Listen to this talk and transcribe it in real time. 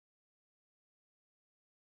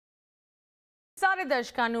सारे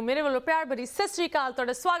दर्शकों को मेरे वालों प्यार भरी सत श्री अकाल।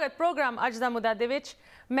 तुहाडा स्वागत प्रोग्राम अज दा मुद्दा दे विच।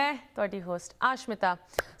 मैं तुहाडी होस्ट आशमिता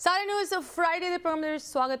सारे नूं इस फ्राइडे के प्रोग्राम दे विच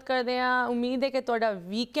स्वागत करदे हां। उम्मीद है कि तुहाडा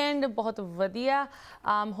वीकेंड बहुत वधिया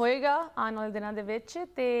होएगा आने वाले दिनों दे विच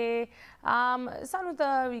ते सानूं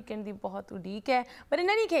तां वीकेंड दी बहुत उड़ीक है। बट इन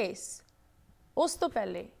एनी केस उस तो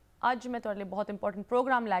पहले अज मैं तुहाडे लिए बहुत इंपॉर्टेंट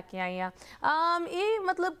प्रोग्राम लैके आई हाँ। ये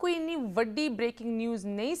मतलब कोई इन्नी वड्डी ब्रेकिंग न्यूज़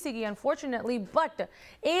नहीं सीगी अनफॉर्चुनेटली, बट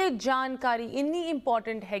ये जानकारी इन्नी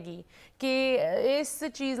इंपॉर्टेंट हैगी कि इस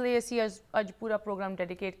चीज़ लिए असी अज पूरा प्रोग्राम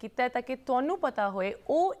डेडिकेट किया है ताकि तुहानू पता होए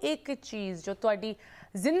वो एक चीज़ जो तुहाडी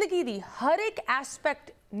जिंदगी दी हर एक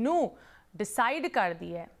एस्पैक्ट नू डिसाइड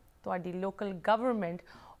करती है। तुहाडी लोकल गवर्नमेंट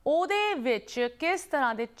ਉਹਦੇ ਵਿੱਚ किस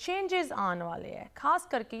तरह के चेंजेस आने वाले है, खास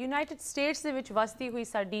करके यूनाइटेड स्टेट्स ਦੇ ਵਿੱਚ ਵਸਦੀ ਹੋਈ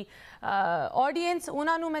ਸਾਡੀ ऑडियंस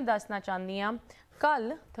ਉਹਨਾਂ ਨੂੰ मैं दसना चाहती हाँ। कल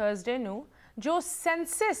थर्सडे ਨੂੰ जो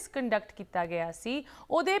सेंसस कंडक्ट किया गया सी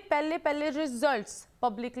ਉਹਦੇ पहले रिजल्ट्स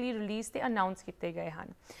पब्लिकली रिलीज़ ते अनाउंस किए गए हैं।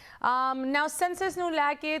 नाउ सेंसस ਨੂੰ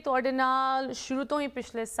ਲੈ ਕੇ ਤੁਹਾਡੇ ਨਾਲ शुरू तो ही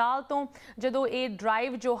पिछले साल तो ਜਦੋਂ ਇਹ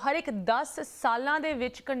ड्राइव जो हर एक 10 ਸਾਲਾਂ ਦੇ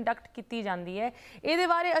ਵਿੱਚ कंडक्ट की जाती है ਇਹਦੇ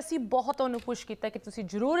ਬਾਰੇ ਅਸੀਂ बहुत ਤੁਹਾਨੂੰ पुश किया कि तुसी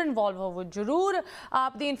जरूर इन्वॉल्व होवो, जरूर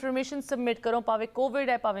आपकी इन्फॉर्मेशन सबमिट करो, भावें कोविड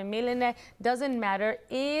है भावें मेलन है, डजंट मैटर।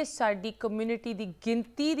 ये साडी कम्यूनिटी की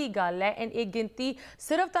गिनती की गल है एंड ये गिनती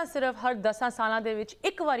सिर्फ तो सिर्फ हर 10 सालों के विच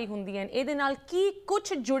एक बारी हुंदी है। ਇਹਦੇ ਨਾਲ की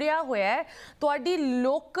कुछ जुड़िया होया है तुहाडी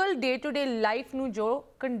local day to day life नू जो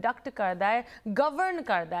कंडक्ट करता है, गवर्न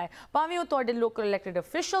करता है, भावें वो तुहाडे लोकल इलैक्टेड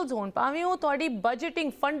ऑफिशियल्स होण, भावें वो तुहाडी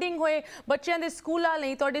बजटिंग फंडिंग होए बच्चों के स्कूलों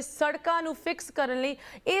लई, तुहाडे सड़कां नू फिक्स करन लई,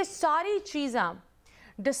 ये सारी चीज़ां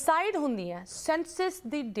डिसाइड होंदी है सेंसस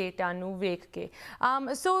दी डेटा नू वेख के।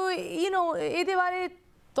 सो यू नो ये बारे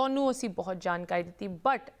तुहानू असी बहुत जानकारी दी,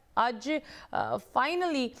 बट अज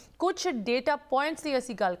फाइनली कुछ डेटा पॉइंट्स की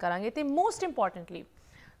असी गल करांगे ते मोस्ट इंपॉर्टेंटली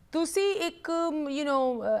तुसी एक यू नो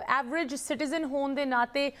एवरेज सिटीजन होने के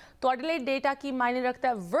नाते तुहाडे लई डेटा की मायने रखता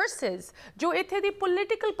है वर्सेस जो इत्थे दी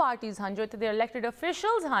पोलिटिकल पार्टीज़ हैं, जो इत्थे दे इलैक्टेड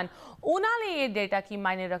ऑफिशियल्स हैं, उन्हां लई ये डेटा की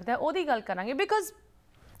मायने रखता है, ओहदी गल करांगे। बिकॉज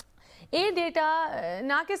ये डेटा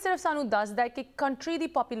ना कि सिर्फ सानू दसदा है कि कंट्री की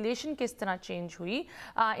पॉपूलेशन किस तरह चेंज हुई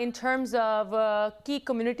इन टर्म्स ऑफ की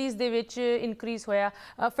कम्यूनिटीज़ दे विच इनक्रीज़ होया।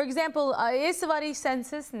 फॉर एग्जाम्पल इस बारी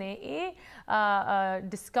सेंसस ने ये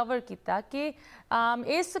डिस्कवर किया कि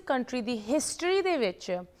इस कंट्री की हिस्टरी दे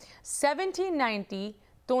विच 1790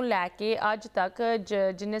 तो लैके अज तक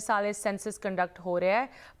जिन्ने साल सेंसस कंडक्ट हो रहा है,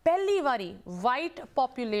 पहली बारी वाइट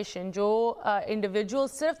पॉपूलेशन जो इंडिविजुअल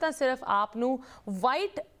सिर्फ तो सिर्फ आपनू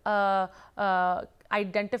वाइट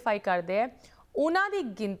आइडेंटिफाई करते हैं, उन्हां दी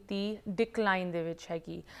गिनती डिक्लाइन दे विच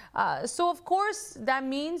हैगी। सो of course that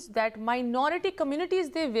मीनस that minority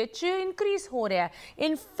communities they which increase हो रहा है।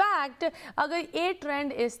 इन फैक्ट अगर ये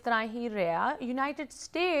ट्रेंड इस तरह ही रहा, यूनाइटेड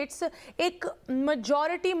स्टेट्स एक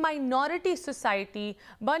majority माइनॉरिटी सोसाइटी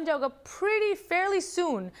बन जाएगा प्रीटी फेयरली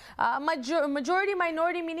सून। majority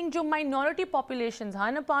माइनॉरिटी मीनिंग जो माइनॉरिटी पॉपूलेशंस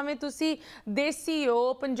हैं, भावें तुसी देसी हो,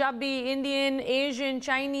 Punjabi, Indian, Asian,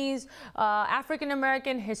 Chinese, African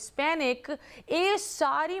American, Hispanic, ये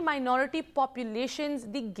सारी माइनॉरिटी पॉपूलेशंस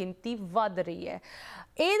की गिनती वध रही है।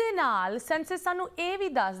 ਇਹਦੇ ਨਾਲ सेंसस सानू ये भी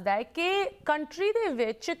दसदा है कि कंट्री दे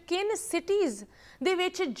विच किन सिटीज़ दे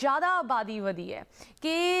विच ज़्यादा आबादी वधी है।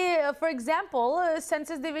 कि फॉर एग्जाम्पल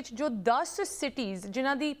सेंसस दे विच जो 10 सिटीज़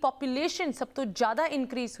जिन्हां दी पॉपूलेशन सब तो ज़्यादा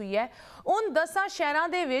इनक्रीज़ हुई है, उन 10 शहरां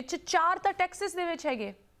दे विच 4 तां टैक्सस दे विच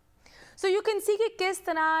हैगे। सो यू कैन सी कि किस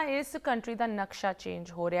तरह इस कंट्री का नक्शा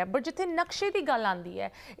चेंज हो रहा है। बट जिथे नक्शे की गल आती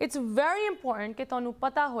है, इट्स वेरी इंपॉर्टेंट कि तुहानू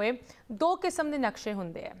पता होए दो किस्म के नक्शे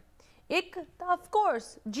होंदे हैं। एक तो ऑफ कोर्स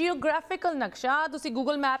जियोग्राफिकल नक्शा, तुसी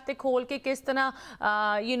गूगल मैप ते खोल के किस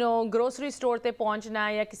तरह यू नो ग्रोसरी स्टोर ते पहुंचना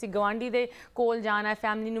है या किसी गवांढी दे कोल जाना है,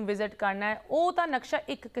 फैमिली नू विजिट करना है, वो तो नक्शा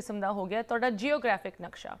एक किस्म का हो गया तुहाडा जियोग्राफिक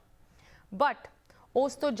नक्शा। बट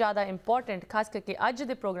उस तो ज़्यादा इंपॉर्टेंट खास करके अज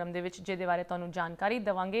के प्रोग्राम दे विच जिहदे बारे तुहानू जानकारी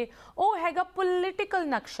देवांगे वो हैगा पोलिटिकल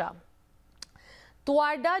नक्शा।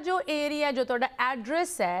 तुहाडा जो एरिया जो तुहाडा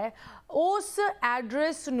एड्रैस है, उस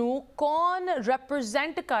एड्रैस नू कौन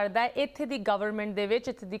रिप्रजेंट करता है इत्थे दी गवर्नमेंट दे विच,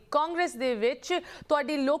 इत्थे दी कांग्रेस दे विच,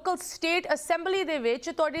 तुहाडी लोकल स्टेट असैंबली दे विच,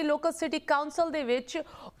 तुहाडी लोकल सिटी काउंसल दे विच,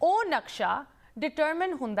 ओ नक्शा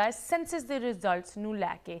डिटरमिन हुंदा है सेंसस दे रिजल्ट्स नू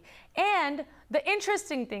लैके। And the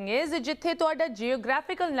interesting thing is जिथे तुहाडा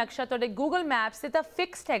जियोग्राफिकल नक्शा तुहाडे गूगल मैप्स से तां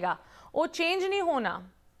फिक्सड हैगा, वो चेंज नहीं होना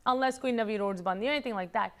अनलैस कोई नवी रोड्स बनदी है, एनीथिंग लाइक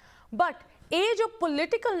दैट। बट ये जो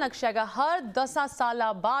पोलिटिकल नक्शा है हर 10 साल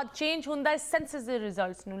बाद चेंज होंदा है सेंसस दे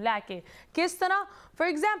रिजल्ट्स नू लैके। किस तरह? फॉर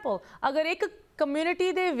एग्जाम्पल अगर एक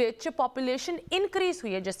कम्यूनिटी दे विच पॉपूलेशन इनक्रीज़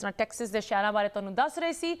हुई है, जिस तरह टैक्सस के शहरों बारे तुहानू दस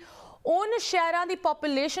रहे सी, उन शहरों की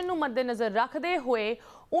पॉपूलेशन नू मद्देनज़र रखते हुए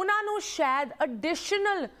ਉਹਨਾਂ ਨੂੰ ਸ਼ਾਇਦ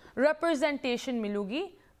ਐਡੀਸ਼ਨਲ ਰਿਪਰੈਜ਼ੈਂਟੇਸ਼ਨ ਮਿਲੂਗੀ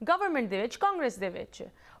ਗਵਰਨਮੈਂਟ ਦੇ ਵਿੱਚ, ਕਾਂਗਰਸ ਦੇ ਵਿੱਚ,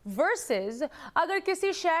 ਵਰਸਸ ਅਗਰ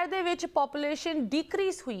ਕਿਸੇ ਸ਼ਹਿਰ ਦੇ ਵਿੱਚ ਪੋਪੂਲੇਸ਼ਨ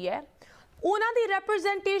ਡਿਕਰੀਜ਼ ਹੋਈ ਹੈ ਉਹਨਾਂ ਦੀ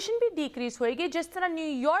ਰਿਪਰੈਜ਼ੈਂਟੇਸ਼ਨ ਵੀ ਡਿਕਰੀਜ਼ ਹੋਏਗੀ, ਜਿਸ ਤਰ੍ਹਾਂ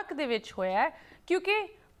ਨਿਊਯਾਰਕ ਦੇ ਵਿੱਚ ਹੋਇਆ ਹੈ, ਕਿਉਂਕਿ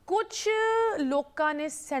ਕੁਛ ਲੋਕਾਂ ਨੇ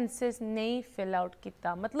ਸੈਂਸਸ ਨਹੀਂ ਫਿਲ ਆਊਟ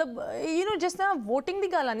ਕੀਤਾ। ਮਤਲਬ ਜਿਸ ਤਰ੍ਹਾਂ ਵੋਟਿੰਗ ਦੀ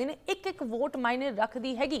ਗੱਲ ਆਉਂਦੀ ਨੇ, ਇੱਕ ਇੱਕ ਵੋਟ ਮਾਇਨੇ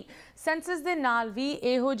ਰੱਖਦੀ ਹੈਗੀ, ਸੈਂਸਸ ਦੇ ਨਾਲ ਵੀ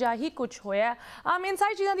ਇਹੋ ਜਿਹਾ ਹੀ ਕੁਛ ਹੋਇਆ। ਇਨ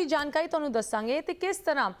ਸਾਰੀ ਚੀਜ਼ਾਂ ਦੀ ਜਾਣਕਾਰੀ ਤੁਹਾਨੂੰ ਦੱਸਾਂਗੇ ਤੇ ਕਿਸ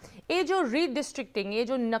ਤਰ੍ਹਾਂ ਇਹ ਜੋ ਰੀਡਿਸਟ੍ਰਿਕਟਿੰਗ, ਇਹ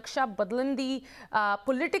ਜੋ ਨਕਸ਼ਾ ਬਦਲਣ ਦੀ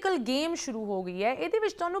ਪੋਲੀਟੀਕਲ ਗੇਮ ਸ਼ੁਰੂ ਹੋ ਗਈ ਹੈ, ਇਹਦੇ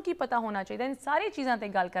ਵਿੱਚ ਤੁਹਾਨੂੰ ਕੀ ਪਤਾ ਹੋਣਾ ਚਾਹੀਦਾ, ਇਨ ਸਾਰੀ ਚੀਜ਼ਾਂ ਤੇ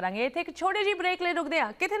ਗੱਲ ਕਰਾਂਗੇ। ਇੱਥੇ ਇੱਕ ਛੋਟੇ ਜਿਹੀ ਬ੍ਰੇਕ ਲਈ ਰੁਕਦੇ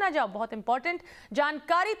ਹਾਂ, ਕਿਤੇ ਨਾ ਜਾਓ, ਬਹੁਤ ਇੰਪੋਰਟੈਂਟ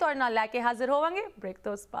ਜਾਣਕਾਰੀ ਤੁਹਾਡੇ ਨਾਲ ਲੈ ਕੇ ਹਾਜ਼ਰ ਹੋਵਾਂਗੇ ਬ੍ਰੇਕ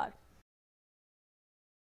ਤੋਂ ਉਸ ਪਾਰ।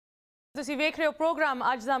 ਤੁਸੀਂ ਵੇਖ ਰਹੇ ਹੋ ਪ੍ਰੋਗਰਾਮ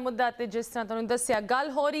ਅੱਜ ਦਾ ਮੁੱਦਾ ਤੇ ਜਿਸ ਤਰ੍ਹਾਂ ਤੁਹਾਨੂੰ ਦੱਸਿਆ ਗੱਲ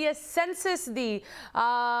ਹੋ ਰਹੀ ਹੈ ਸੈਂਸਸ ਦੀ।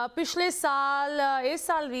 ਪਿਛਲੇ ਸਾਲ ਇਸ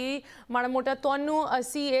ਸਾਲ ਵੀ ਮਾੜਾ ਮੋਟਾ ਤੁਹਾਨੂੰ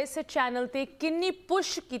ਅਸੀਂ ਇਸ ਚੈਨਲ ਤੇ ਕਿੰਨੀ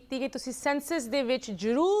ਪੁਸ਼ ਕੀਤੀ ਕਿ ਤੁਸੀਂ ਸੈਂਸਸ ਦੇ ਵਿੱਚ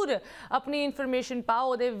ਜ਼ਰੂਰ ਆਪਣੀ ਇਨਫੋਰਮੇਸ਼ਨ ਪਾਓ,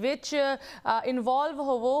 ਉਹਦੇ ਵਿੱਚ ਇਨਵੋਲਵ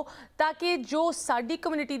ਹੋਵੋ, ਤਾਂ ਕਿ ਜੋ ਸਾਡੀ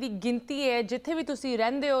ਕਮਿਊਨਿਟੀ ਦੀ ਗਿਣਤੀ ਹੈ, ਜਿੱਥੇ ਵੀ ਤੁਸੀਂ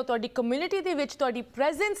ਰਹਿੰਦੇ ਹੋ, ਤੁਹਾਡੀ ਕਮਿਊਨਿਟੀ ਦੇ ਵਿੱਚ ਤੁਹਾਡੀ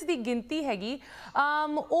ਪ੍ਰੈਜ਼ੈਂਸ ਦੀ ਗਿਣਤੀ ਹੈਗੀ,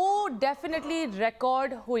 ਉਹ ਡੈਫੀਨੇਟਲੀ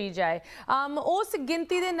ਰਿਕਾਰਡ ਹੋਈ ਜਾਏ। ਉਸ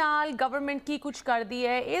ਗਿਣਤੀ ਦੇ ਨਾਲ ਗਵਰਨਮੈਂਟ ਕੀ ਕੁਝ ਕਰਦੀ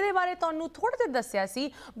ਹੈ ਇਹਦੇ ਬਾਰੇ ਤੁਹਾਨੂੰ ਥੋੜਾ ਜਿਹਾ ਦੱਸਿਆ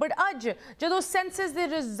ਸੀ, ਬਟ ਅੱਜ ਜਦੋਂ ਸੈਂਸਸ ਦੇ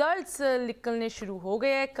ਰਿਜ਼ਲਟਸ ਨਿਕਲਣੇ ਸ਼ੁਰੂ ਹੋ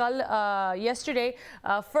ਗਏ ਹੈ, ਕੱਲ yesterday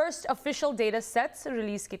first official data sets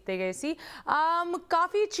release ਕੀਤੇ ਗਏ ਸੀ।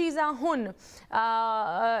 ਕਾਫੀ ਚੀਜ਼ਾਂ ਹੁਣ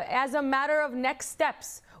as a matter of next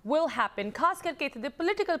steps will happen, ਖਾਸ ਕਰਕੇ ਇੱਥੇ ਦੇ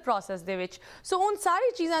ਪੋਲੀਟੀਕਲ ਪ੍ਰੋਸੈਸ ਦੇ ਵਿੱਚ। ਸੋ ਹੁਣ ਸਾਰੀ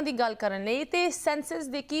ਚੀਜ਼ਾਂ ਦੀ ਗੱਲ ਕਰਨ ਲਈ ਤੇ ਸੈਂਸਸ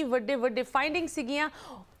ਦੇ ਕੀ ਵੱਡੇ ਵੱਡੇ ਫਾਈਂਡਿੰਗ ਸੀਗੀਆਂ,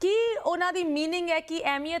 ਕੀ ਉਹਨਾਂ ਦੀ ਮੀਨਿੰਗ ਹੈ, ਕੀ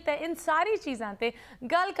ਅਹਿਮੀਅਤ ਹੈ, ਇਨ ਸਾਰੀ ਚੀਜ਼ਾਂ ਤੇ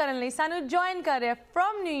ਗੱਲ ਕਰਨ ਲਈ ਸਾਨੂੰ ਜੁਆਇਨ ਕਰ ਰਿਹਾ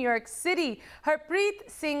from New York city Harpreet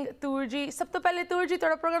Singh Toor ਜੀ। ਸਭ ਤੋਂ ਪਹਿਲੇ ਤੂਰ ਜੀ,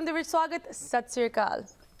 ਤੁਹਾਡਾ ਪ੍ਰੋਗਰਾਮ ਦੇ ਵਿੱਚ ਸਵਾਗਤ। ਸਤਿ ਸ੍ਰੀ ਅਕਾਲ।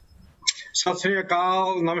 ਸਤਿ ਸ੍ਰੀ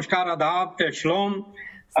ਅਕਾਲ, ਨਮਸਕਾਰ, ਆਦਾਬ ਤੇ ਸ਼ਲੋਮ।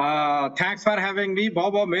 Thanks for having me.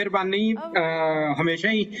 बहुत बहुत मेहरबानी।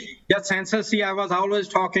 हमेशा ही जब census C I was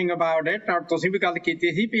always talking about it और तुसी भी गल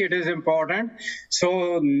कीती थी कि it is important. So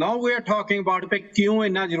now we are talking about पे क्यों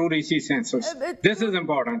इतना जरूरी सी सेंसस। This is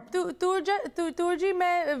important. तूर जी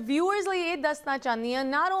मैं viewers ਲਈ ਇਹ ਦੱਸਣਾ ਚਾਹੁੰਦੀ ਹਾਂ,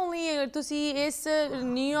 not only ਤੁਸੀਂ ਇਸ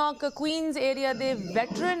ਨਿਊਯਾਰਕ ਕੁਈਨਸ ਏਰੀਆ ਦੇ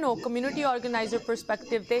ਵੈਟਰਨ ਹੋ ਕਮਿਊਨਿਟੀ ਆਰਗੇਨਾਈਜ਼ਰ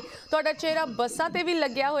ਪਰਸਪੈਕਟਿਵ ਤੇ, ਤੁਹਾਡਾ ਚਿਹਰਾ ਬੱਸਾਂ ਤੇ ਵੀ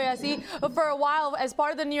ਲੱਗਿਆ ਹੋਇਆ ਸੀ for a while as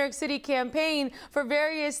part of the New York City campaign for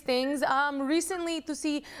various things. Recently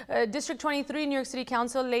ਤੁਸੀਂ District 23 New York City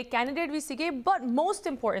Council ਲਈ candidate ਵੀ ਸੀਗੇ, but most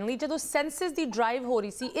importantly ਜਦੋਂ census ਦੀ drive ਹੋ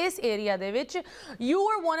ਰਹੀ ਸੀ ਇਸ ਏਰੀਆ ਦੇ ਵਿੱਚ, you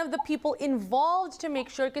were one of the people involved to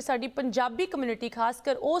make sure ਕਿ ਸਾਡੀ ਪੰਜਾਬੀ ਕਮਿਊਨਿਟੀ, ਖਾਸ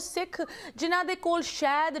ਕਰ ਉਹ ਸਿੱਖ ਜਿਨ੍ਹਾਂ ਦੇ ਕੋਲ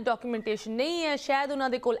ਸ਼ਾਇਦ ਡਾਕੂਮੈਂਟੇਸ਼ਨ ਨਹੀਂ ਹੈ, ਸ਼ਾਇਦ ਉਹਨਾਂ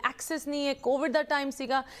ਦੇ ਕੋਲ ਐਕਸੈਸ ਨਹੀਂ ਹੈ, ਕੋਵਿਡ ਦਾ ਟਾਈਮ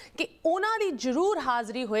ਸੀਗਾ, ਕਿ ਉਹਨਾਂ ਦੀ ਜ਼ਰੂਰ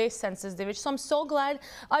ਹਾਜ਼ਰੀ ਹੋਏ ਸੈਂਸਸ ਦੇ ਵਿੱਚ। ਸੋ ਆਮ ਸੋ ਗਲੈਡ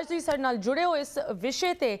ਅੱਜ ਤੁਸੀਂ ਸਾਡੇ ਨਾਲ ਜੁੜੇ ਹੋ ਇਸ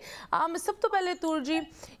ਵਿਸ਼ੇ ਤੇ। ਸਭ ਤੋਂ ਪਹਿਲੇ ਤੂਰ ਜੀ,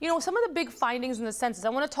 some of the big findings in the census, I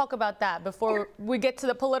want to talk about that before we get to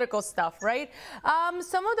the political stuff, right?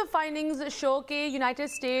 Some of the findings show that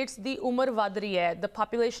United States the umar ਵਧ ਰਹੀ ਹੈ, the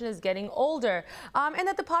population is getting older,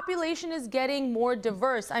 and that the population is getting more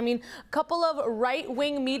diverse. I mean, couple of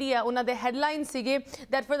right-wing media, ਉਹਨਾਂ ਦੇ headlines ਸੀਗੇ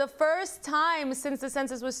that for the first time since the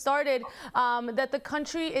census was started, that the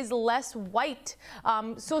country is less white.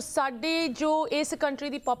 So ਸਾਡੇ ਜੋ ਇਸ country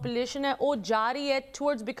ਦੀ population ਹੈ ਉਹ ਜਾ ਰਹੀ ਹੈ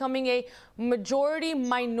towards becoming a majority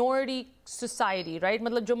minority society, right?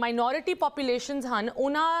 मतलब जो minority populations ਹਨ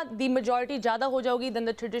ਉਹਨਾਂ ਦੀ majority ज़्यादा हो जाएगी than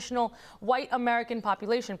the traditional white American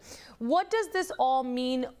population. What does this all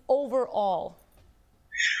mean overall?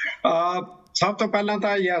 ਸਭ ਤੋਂ ਪਹਿਲਾਂ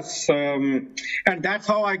ਤਾਂ yes, and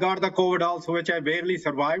that's how I got the COVID also, which I barely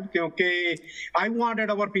survived, ਕਿਉਂਕਿ I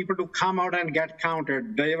wanted our people to come out and get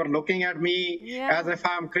counted. They were looking at me as if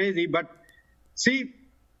I'm crazy, but see,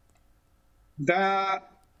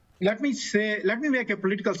 let me make a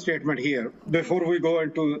political statement here before we go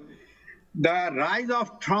into the rise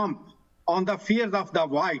of Trump on the fears of the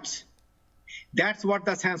whites. That's what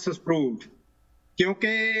the census proved.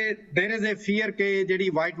 Because there is a fear that the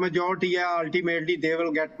white majority ultimately they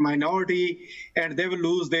will get minority and they will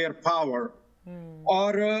lose their power.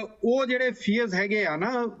 और वो जेडे fears हैगे आ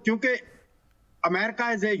ना, क्योंकि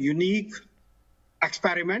America is a unique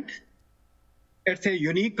experiment. It's a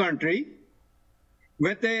unique country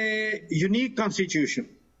with a unique constitution.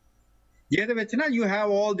 ਜਿਹਦੇ ਵਿੱਚ ਨਾ you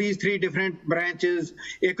have all these three different branches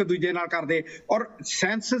ਇੱਕ ਦੂਜੇ ਨਾਲ ਕਰਦੇ, ਔਰ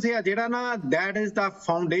census ਹੈ ਜਿਹੜਾ ਨਾ that is the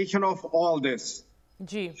foundation of all this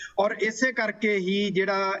ਜੀ। ਔਰ ਇਸੇ ਕਰਕੇ ਹੀ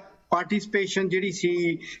ਜਿਹੜਾ ਪਾਰਟਿਸਿਪੇਸ਼ਨ ਜਿਹੜੀ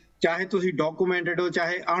ਸੀ, ਚਾਹੇ ਤੁਸੀਂ ਡਾਕੂਮੈਂਟਡ ਹੋ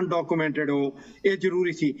ਚਾਹੇ ਅਨਡਾਕੂਮੈਂਟਡ ਹੋ, ਇਹ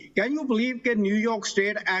ਜ਼ਰੂਰੀ ਸੀ। ਕੈਨ ਯੂ ਬਲੀਵ ਕਿ ਨਿਊਯਾਰਕ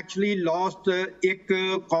ਸਟੇਟ ਐਕਚੁਅਲੀ ਲੋਸਟ ਇੱਕ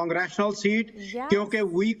ਕਾਂਗਰੈਸ਼ਨਲ ਸੀਟ ਕਿਉਂਕਿ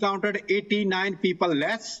we counted 89 people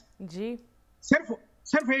less ਜੀ। ਸਿਰਫ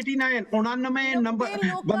ਸਿਰਫ 89 ਨੰਬਰ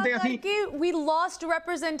ਬੰਦੇ ਅਸੀਂ we lost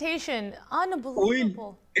representation.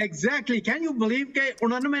 Unbelievable. Exactly. Can you believe ਕਿ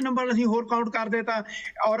 89 ਨੰਬਰ ਅਸੀਂ ਹੋਰ ਕਾਊਂਟ ਕਰ ਦਿੱਤਾ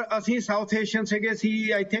ਔਰ ਅਸੀਂ ਸਾਊਥ ਏਸ਼ੀਅਨ ਸੀਗੇ ਸੀ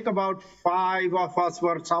I think about 5 of us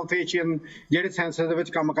were South Asian ਜਿਹੜੇ ਸੈਂਸਸ ਦੇ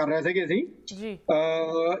ਵਿੱਚ ਕੰਮ ਕਰ ਰਹੇ ਸੀਗੇ ਸੀ ਜੀ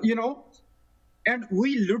you know and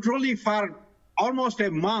we literally for almost a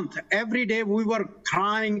month every day we were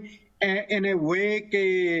crying in a way ਕਿ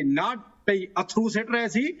not ਅਥਰੂ ਸਿੱਟ ਰਹੇ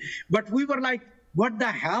ਸੀ but we were like what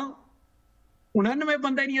the hell 99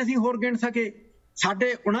 ਬੰਦੇ ਨਹੀਂ ਅਸੀਂ ਹੋਰ ਗਿਣ ਸਕੇ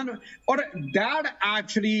ਸਾਡੇ 99 ਔਰ that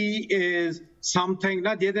actually is something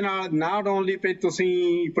ਨਾ ਜਿਹਦੇ ਨਾਲ not only ਪੇ ਤੁਸੀਂ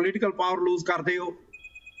political power lose ਕਰਦੇ ਹੋ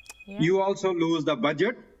you also lose the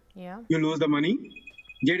budget you lose the money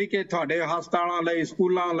ਜਿਹੜੀ ਕਿ ਤੁਹਾਡੇ ਹਸਪਤਾਲਾਂ ਲਈ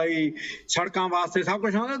ਸਕੂਲਾਂ ਲਈ ਸੜਕਾਂ ਵਾਸਤੇ ਸਭ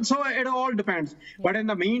ਕੁਝ so it all depends but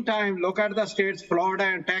in the meantime look at the states Florida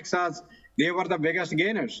and Texas they were the biggest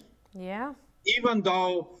gainers even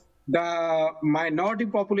though the minority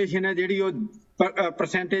population है ਜਿਹੜੀ ਉਹ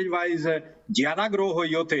percentage wise ज़्यादा grow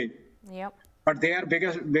होई होते but they are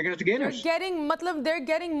biggest gainers. They're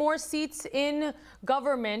getting more seats in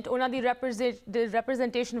government. ਉਹਨਾਂ ਦੀ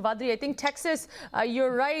representation ਵੱਧ ਰਹੀ ਹੈ. I think Texas,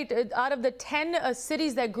 you're right, out of the 10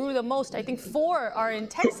 cities that grew the most, I think 4 are in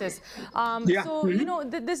Texas. So, you know,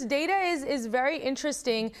 this data is very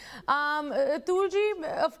interesting. Toor ji,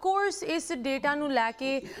 of course, ਇਸ data ਨੂੰ ਲੈ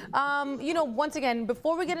ਕੇ, you know, once again,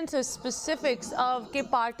 before we get into specifics of ਕਿ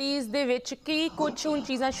parties ਦੇ ਵਿੱਚ ਕੀ ਕੁਝ ਹੁਣ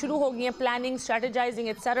ਚੀਜ਼ਾਂ ਸ਼ੁਰੂ ਹੋ ਗਈਆਂ, planning,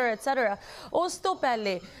 strategizing, etc. ਉਸ ਤੋਂ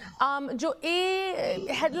ਪਹਿਲੇ ਜੋ ਇਹ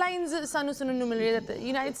headlines ਸਾਨੂੰ ਸੁਣਨ ਨੂੰ ਮਿਲ ਰਹੀ ਹੈ that the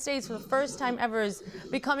United States for the first time ever is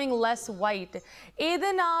becoming less white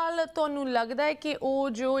ਇਹਦੇ ਨਾਲ ਤੁਹਾਨੂੰ ਲੱਗਦਾ ਹੈ ਕਿ ਉਹ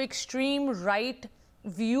ਜੋ extreme right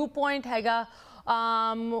viewpoint ਹੈਗਾ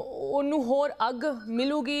ਉਹਨੂੰ ਹੋਰ ਅੱਗ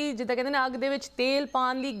ਮਿਲੂਗੀ ਜਿੱਦਾਂ ਕਹਿੰਦੇ ਨੇ ਅੱਗ ਦੇ ਵਿੱਚ ਤੇਲ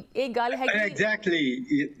ਪਾਉਣ ਲਈ ਇਹ ਗੱਲ ਹੈਗੀ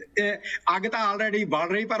ਐਗਜ਼ੈਕਟਲੀ ਅੱਗ ਤਾਂ ਆਲਰੇਡੀ ਬਲ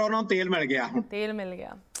ਰਹੀ ਪਰ ਉਹਨਾਂ ਨੂੰ ਤੇਲ ਮਿਲ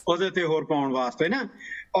ਗਿਆ ਉਹਦੇ ਤੇ ਹੋਰ ਪਾਉਣ ਵਾਸਤੇ ਨਾ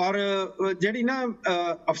ਔਰ ਜਿਹੜੀ ਨਾ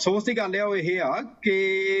ਅਫਸੋਸ ਦੀ ਗੱਲ ਆ ਉਹ ਇਹ ਆ ਕਿ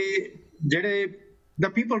ਜਿਹੜੇ the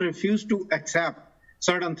people refuse to accept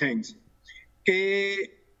certain things ਕਿ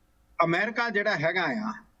ਅਮਰੀਕਾ ਜਿਹੜਾ ਹੈਗਾ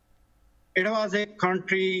ਆ it was a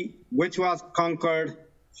country which was conquered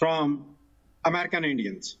from American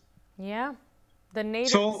Indians the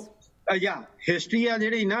natives history ਆ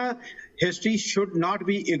ਜਿਹੜੀ ਨਾ history should not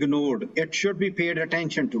be ignored it should be paid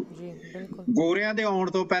attention to ਗੋਰਿਆਂ ਦੇ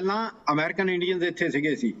ਆਉਣ ਤੋਂ ਪਹਿਲਾਂ ਅਮਰੀਕਨ ਇੰਡੀਅਨਸ ਇੱਥੇ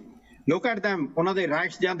ਸੀਗੇ ਸੀ look at them ਉਹਨਾਂ ਦੇ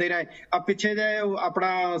ਰਾਈਟਸ ਜਾਂਦੇ ਰਹੇ ਆ ਪਿੱਛੇ ਜੇ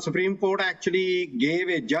ਆਪਣਾ ਸੁਪਰੀਮ ਕੋਰਟ ਐਕਚੁਅਲੀ ਗੇਵ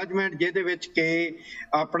ਏ ਜਜਮੈਂਟ ਜਿਹਦੇ ਵਿੱਚ ਕਿ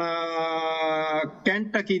ਆਪਣਾ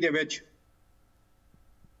ਕੈਂਟਕੀ ਦੇ ਵਿੱਚ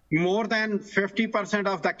more than 50%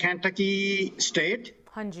 of the Kentucky state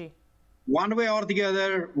one way or the other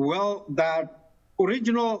that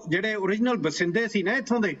original ਬਸਿੰਦੇ ਸੀ ਨਾ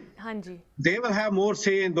ਇੱਥੋਂ ਦੇ they will have more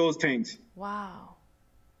say in those things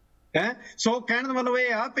ਸੋ ਕਹਿਣ ਦਾ ਮਤਲਬ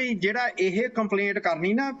ਇਹ ਆ ਵੀ ਜਿਹੜਾ ਇਹ ਕੰਪਲੇਂਟ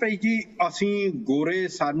ਕਰਨੀ ਨਾ ਵੀ ਜੀ ਅਸੀਂ ਗੋਰੇ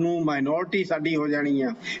ਸਾਨੂੰ ਮਾਈਨੋਰਿਟੀ ਸਾਡੀ ਹੋ ਜਾਣੀ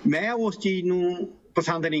ਆ ਮੈਂ ਉਸ ਚੀਜ਼ ਨੂੰ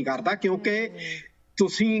ਪਸੰਦ ਨਹੀਂ ਕਰਦਾ ਕਿਉਂਕਿ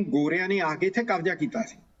ਤੁਸੀਂ ਗੋਰਿਆਂ ਨੇ ਆ ਕੇ ਇੱਥੇ ਕਬਜ਼ਾ ਕੀਤਾ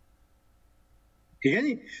ਸੀ ਠੀਕ ਹੈ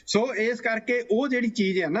ਜੀ ਸੋ ਇਸ ਕਰਕੇ ਉਹ ਜਿਹੜੀ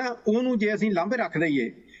ਚੀਜ਼ ਹੈ ਨਾ ਉਹਨੂੰ ਜੇ ਅਸੀਂ ਲਾਂਭੇ ਰੱਖ ਦਈਏ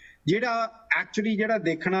ਜਿਹੜਾ ਐਕਚੁਅਲੀ ਜਿਹੜਾ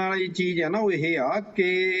ਦੇਖਣ ਵਾਲੀ ਚੀਜ਼ ਹੈ ਨਾ ਉਹ ਇਹ ਆ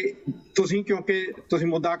ਕਿ ਤੁਸੀਂ ਕਿਉਂਕਿ ਤੁਸੀਂ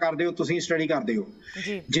ਮੁੱਦਾ ਕਰਦੇ ਹੋ ਤੁਸੀਂ ਸਟੱਡੀ ਕਰਦੇ ਹੋ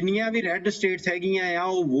ਜਿੰਨੀਆਂ ਵੀ ਰੈੱਡ ਸਟੇਟਸ ਹੈਗੀਆਂ ਆ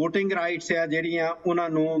ਉਹ ਵੋਟਿੰਗ ਰਾਈਟਸ ਆ ਜਿਹੜੀਆਂ ਉਹਨਾਂ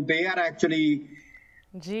ਨੂੰ ਦੇ ਆਰ ਐਕਚੁਅਲੀ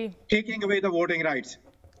ਟੇਕਿੰਗ ਅਵੇ ਦਾ ਵੋਟਿੰਗ ਰਾਈਟਸ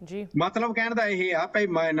ਮਤਲਬ ਕਹਿਣ ਦਾ ਇਹ ਆ ਭਾਈ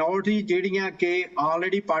ਮਾਈਨੋਰਿਟੀ ਜਿਹੜੀਆਂ ਕਿ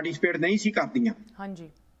ਆਲਰੇਡੀ ਪਾਰਟੀਸਪੇਟ ਨਹੀਂ ਸੀ ਕਰਦੀਆਂ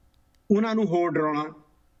ਉਹਨਾਂ ਨੂੰ ਹੋਰ ਡਰਾਉਣਾ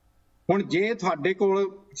ਹੁਣ ਜੇ ਤੁਹਾਡੇ ਕੋਲ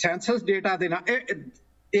ਸੈਂਸਸ ਡੇਟਾ ਦੇ ਨਾਲ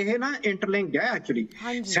ਇਹ ਨਾ ਇੰਟਰਲਿੰਕ ਹੈ ਐਕਚੁਅਲੀ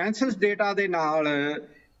ਸੈਂਸਸ ਡੇਟਾ ਦੇ ਨਾਲ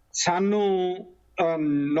ਸਾਨੂੰ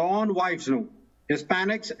ਨੌਨ ਵਾਈਟਸ ਨੂੰ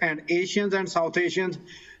ਹਿਸਪੈਨਿਕਸ and Asians and south Asians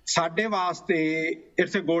ਸਾਡੇ ਵਾਸਤੇ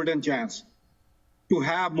it's a golden chance to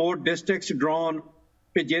have more districts drawn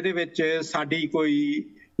ਕਿ ਜਿਹਦੇ ਵਿੱਚ ਸਾਡੀ ਕੋਈ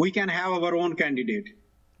ਵੀ can have hour on candidate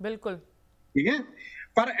ਬਿਲਕੁਲ ਠੀਕ ਹੈ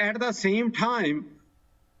ਪਰ ਐਟ ਦਾ ਸੇਮ ਟਾਈਮ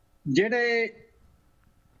ਜਿਹੜੇ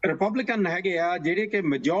ਰਿਪਬਲਿਕਨ ਹੈਗੇ ਆ ਜਿਹੜੇ ਕਿ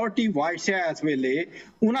ਮੈਜੋਰਟੀ ਵਾਈਟਸ ਆ ਇਸ ਵੇਲੇ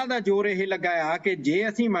ਉਹਨਾਂ ਦਾ ਜ਼ੋਰ ਇਹ ਲੱਗਾ ਆ ਕਿ ਜੇ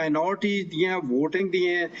ਅਸੀਂ ਮਾਈਨੋਰਿਟੀ ਦੀਆਂ ਵੋਟਿੰਗ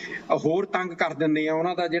ਦੀਆਂ ਹੋਰ ਤੰਗ ਕਰ ਦਿੰਦੇ ਆ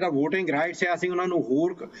ਉਹਨਾਂ ਦਾ ਜਿਹੜਾ ਵੋਟਿੰਗ ਰਾਈਟਸ ਆ ਅਸੀਂ ਉਹਨਾਂ ਨੂੰ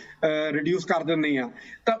ਹੋਰ ਰਿਡਿਊਸ ਕਰ ਦਿੰਦੇ ਆ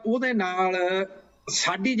ਤਾਂ ਉਹਦੇ ਨਾਲ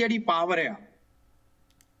ਸਾਡੀ ਜਿਹੜੀ ਪਾਵਰ ਆ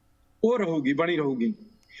ਉਹ ਰਹੂਗੀ ਬਣੀ ਰਹੂਗੀ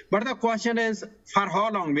but the question is for how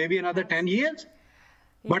long maybe another 10 years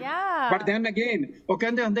but then again ਉਹ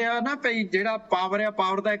ਕਹਿੰਦੇ ਹੁੰਦੇ ਆ ਨਾ ਭਈ ਜਿਹੜਾ ਪਾਵਰ ਆ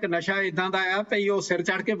ਪਾਵਰ ਦਾ ਇੱਕ ਨਸ਼ਾ ਇਦਾਂ ਦਾ ਆ ਭਈ ਉਹ ਸਿਰ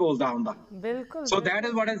ਚੜ ਕੇ ਬੋਲਦਾ ਹੁੰਦਾ ਬਿਲਕੁਲ so that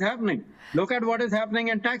is what is happening look at what is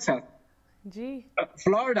happening in Texas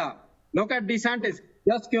Florida look at DeSantis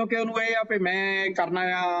ਜਸ ਕਿਉਂਕਿ ਉਹਨੂੰ ਇਹ ਆ ਵੀ ਮੈਂ ਕਰਨਾ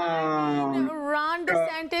ਆ Ron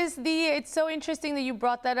DeSantis the it's so interesting that you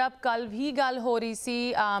brought that up ਕੱਲ ਵੀ ਗੱਲ ਹੋ ਰਹੀ ਸੀ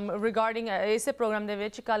regarding ਇਸੇ ਪ੍ਰੋਗਰਾਮ ਦੇ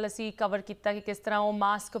ਵਿੱਚ ਕੱਲ ਅਸੀਂ ਕਵਰ ਕੀਤਾ ਕਿ ਕਿਸ ਤਰ੍ਹਾਂ ਉਹ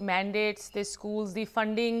ਮਾਸਕ ਮੈਂਡੇਟਸ ਤੇ ਸਕੂਲਸ ਦੀ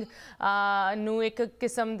ਫੰਡਿੰਗ ਨੂੰ ਇੱਕ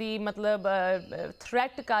ਕਿਸਮ ਦੀ ਮਤਲਬ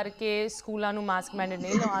ਥ੍ਰੈਟ ਕਰਕੇ ਸਕੂਲਾਂ ਨੂੰ ਮਾਸਕ ਮੈਂਡੇਟ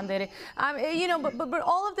ਨਹੀਂ ਲਵਾਉਣ ਦੇ ਰਹੇ you know but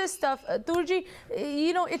all of this stuff Turji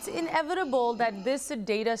you know it's inevitable that this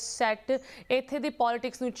data set ਇੱਥੇ ਦੀ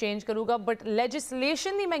politics ਨੂੰ change ਕਰੂਗਾ but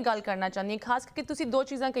legislation ਦੀ ਮੈਂ ਗੱਲ ਕਰਨਾ ਚਾਹੁੰਦੀ ਹਾਂ ਖਾਸ ਕਰਕੇ ਤੁਸੀਂ ਦੋ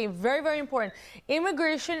ਚੀਜ਼ਾਂ ਕਹੀ very very important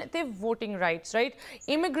immigration ਤੇ voting rights right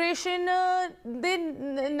immigration ਦੇ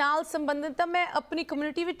ਨਾਲ ਸੰਬੰਧਿਤ ਤਾਂ ਮੈਂ ਆਪਣੀ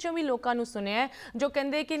ਕਮਿਊਨਿਟੀ ਵਿੱਚੋਂ ਵੀ ਲੋਕਾਂ ਨੂੰ ਸੁਣਿਆ ਜੋ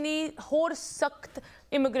ਕਹਿੰਦੇ ਕਿ ਨਹੀਂ ਹੋਰ ਸਖਤ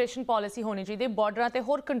immigration policy ਹੋਣੀ ਚਾਹੀਦੀ ਬਾਰਡਰਾਂ ਤੇ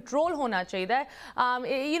ਹੋਰ ਕੰਟਰੋਲ ਹੋਣਾ ਚਾਹੀਦਾ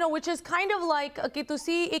you know which is kind of like ਕਿ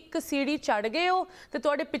ਤੁਸੀਂ ਇੱਕ ਸੀੜੀ ਚੜ ਗਏ ਹੋ ਤੇ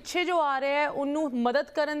ਤੁਹਾਡੇ ਪਿੱਛੇ ਜੋ ਆ ਰਿਹਾ ਹੈ ਉਹਨੂੰ ਮਦਦ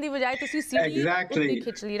ਕਰਨ ਦੀ ਬਜਾਏ ਤੁਸੀਂ ਸੀੜੀ ਉੱਤੇ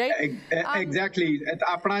ਖਿੱਚ ਲਈ ਰਾਈਟ ਐਗਜ਼ੈਕਟਲੀ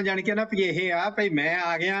ਆਪਣਾ ਜਾਣ ਕੇ ਨਾ ਵੀ ਇਹ ਆ ਭਈ ਮੈਂ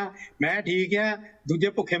ਆ ਗਿਆ ਮੈਂ ਠੀਕ ਆ ਦੂਜੇ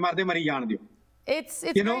ਭੁੱਖੇ ਮਰਦੇ ਮਰੀ ਜਾਣ ਦਿਓ it's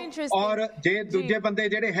very interesting ਔਰ ਜੇ ਦੂਜੇ ਬੰਦੇ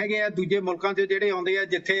ਜਿਹੜੇ ਹੈਗੇ ਆ ਦੂਜੇ ਮੁਲਕਾਂ ਦੇ ਜਿਹੜੇ ਆਉਂਦੇ ਆ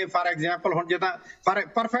ਜਿੱਥੇ ਫਾਰ ਐਗਜ਼ਾਮਪਲ ਹੁਣ ਜਿੱਦਾਂ for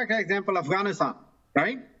perfect example Afghanistan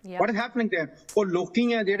right what is happening there ਉਹ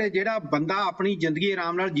ਲੋਕੀ ਆ ਜਿਹੜਾ ਬੰਦਾ ਆਪਣੀ ਜ਼ਿੰਦਗੀ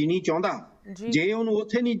ਆਰਾਮ ਨਾਲ ਜੀਣੀ ਚਾਹੁੰਦਾ ਜੇ ਉਹਨੂੰ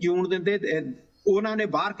ਉੱਥੇ ਨਹੀਂ ਜਿਉਣ ਦਿੰਦੇ ਉਹਨਾਂ ਨੇ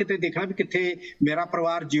ਬਾਹਰ ਕਿਤੇ ਦੇਖਣਾ ਵੀ ਕਿੱਥੇ ਮੇਰਾ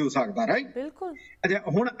ਪਰਿਵਾਰ ਜਿਉ ਸਕਦਾ ਰਾਈਟ ਬਿਲਕੁਲ ਅੱਛਾ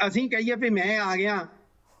ਹੁਣ ਅਸੀਂ ਕਹੀਏ ਵੀ ਮੈਂ ਆ ਗਿਆ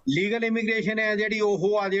ਲੀਗਲ ਇਮੀਗ੍ਰੇਸ਼ਨ ਹੈ ਜਿਹੜੀ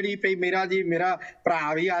ਉਹ ਆ ਜਿਹੜੀ ਭਈ ਮੇਰਾ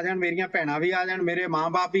ਭਰਾ ਵੀ ਆ ਜਾਣ ਮੇਰੀਆਂ ਭੈਣਾਂ ਵੀ ਆ ਜਾਣ ਮੇਰੇ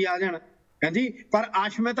ਮਾਂ-ਬਾਪ ਵੀ ਆ ਜਾਣ ਹਾਂਜੀ ਪਰ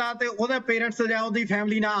ਆਸ਼ਮਿਤਾ ਤੇ ਉਹਦੇ ਪੇਰੈਂਟਸ ਜਾਂ ਉਹਦੀ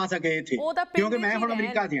ਫੈਮਿਲੀ ਨਾ ਆ ਸਕੇ ਇੱਥੇ ਕਿਉਂਕਿ ਮੈਂ ਹੁਣ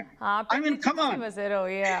ਅਮਰੀਕਾ 'ਚ ਹਾਂ I mean come on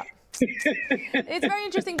It's very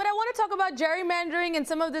interesting but I want to talk about gerrymandering and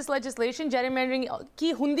some of this legislation gerrymandering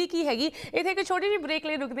ਕੀ ਹੁੰਦੀ ਕੀ ਹੈਗੀ ਇੱਥੇ ਇੱਕ ਛੋਟੀ ਜਿਹੀ ਬ੍ਰੇਕ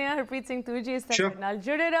ਲਈ ਰੁਕਦੇ ਹਾਂ ਹਰਪ੍ਰੀਤ ਸਿੰਘ ਤੂਰ ਜੀ ਇਸ ਤਰ੍ਹਾਂ ਨਾਲ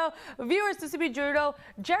ਜੁੜੇ ਰਹੋ ਵਿਊਅਰਸ ਤੁਸੀਂ ਵੀ ਜੁੜੇ ਰਹੋ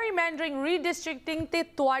gerrymandering redistricting ਤੇ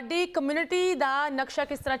ਤੁਹਾਡੀ ਕਮਿਊਨਿਟੀ ਦਾ ਨਕਸ਼ਾ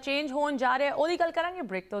ਕਿਸ ਤਰ੍ਹਾਂ ਚੇਂਜ ਹੋਣ ਜਾ ਰਿਹਾ ਉਹਦੀ ਗੱਲ ਕਰਾਂਗੇ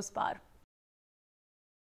ਬ੍ਰੇਕ ਤੋਂ ਉਸ ਪਾਰ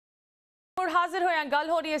ਹਾਜ਼ਰ ਹੋਇਆ ਗੱਲ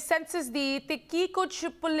ਹੋ ਰਹੀ ਹੈ ਸੈਂਸਸ ਦੀ ਤੇ ਕੀ ਕੁਝ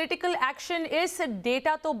ਪੋਲੀਟੀਕਲ ਐਕਸ਼ਨ ਇਸ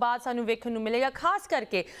ਡੇਟਾ ਤੋਂ ਬਾਅਦ ਸਾਨੂੰ ਵੇਖਣ ਨੂੰ ਮਿਲੇਗਾ ਖਾਸ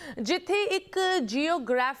ਕਰਕੇ ਜਿੱਥੇ ਇੱਕ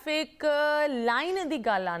ਜੀਓਗ੍ਰਾਫਿਕ ਲਾਈਨ ਦੀ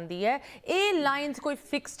ਗੱਲ ਆਉਂਦੀ ਹੈ ਇਹ ਲਾਈਨਸ ਕੋਈ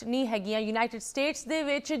ਫਿਕਸਡ ਨਹੀਂ ਹੈਗੀਆਂ ਯੂਨਾਈਟਿਡ ਸਟੇਟਸ ਦੇ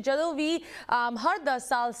ਵਿੱਚ ਜਦੋਂ ਵੀ ਹਰ 10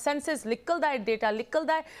 ਸਾਲ ਸੈਂਸਸ ਨਿਕਲਦਾ ਹੈ ਡੇਟਾ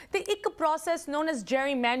ਨਿਕਲਦਾ ਹੈ ਤੇ ਇੱਕ ਪ੍ਰੋਸੈਸ ਨੋਨ ਐਸ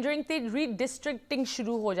ਜੈਰੀਮੈਂਡਰਿੰਗ ਤੇ ਰੀਡਿਸਟ੍ਰਿਕਟਿੰਗ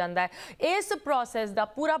ਸ਼ੁਰੂ ਹੋ ਜਾਂਦਾ ਹੈ ਇਸ ਪ੍ਰੋਸੈਸ ਦਾ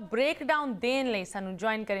ਪੂਰਾ ਬ੍ਰੇਕਡਾਊਨ ਦੇਣ ਲਈ ਸਾਨੂੰ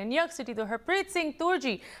ਜੁਆਇਨ ਕਰੇ ਨਿਊਯਾਰਕ ਸਿਟੀ ਤੋਂ ਹਰਪ੍ਰੀਤ ਸਿੰਘ ਤੂਰ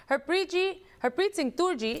ਜੀ ਹਰਪ੍ਰੀਤ ਸਿੰਘ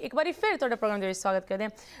ਤੂਰ ਜੀ ਇੱਕ ਵਾਰੀ ਫਿਰ ਤੁਹਾਡਾ ਪ੍ਰੋਗਰਾਮ ਦੇ ਵਿੱਚ ਸਵਾਗਤ ਕਰਦੇ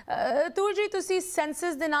ਹਾਂ ਤੂਰ ਜੀ ਤੁਸੀਂ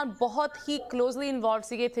ਸੈਂਸਸ ਦੇ ਨਾਲ ਬਹੁਤ ਹੀ ਕਲੋਜ਼ਲੀ ਇਨਵੋਲਵਡ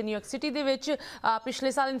ਸੀਗੇ ਇੱਥੇ ਨਿਊਯਾਰਕ ਸਿਟੀ ਦੇ ਵਿੱਚ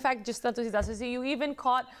ਪਿਛਲੇ ਸਾਲ ਇਨਫੈਕਟ ਜਿਸ ਤਰ੍ਹਾਂ ਤੁਸੀਂ ਦੱਸ ਰਹੇ ਸੀ you even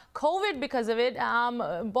caught Covid because of it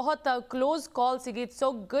ਬਹੁਤ ਕਲੋਜ਼ ਕਾਲ ਸੀਗੀ it's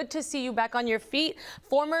so good to C you back on your feet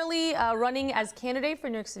ਫਾਰਮਰਲੀ running as candidate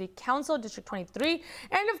for New York city council district 23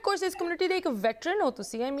 end of course ਇਸ ਕਮਿਊਨਿਟੀ ਦੇ ਇੱਕ ਵੈਟਰਨ ਹੋ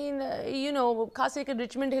ਤੁਸੀਂ ਆਈ ਮੀਨ you know ਖਾਸ ਕਰਕੇ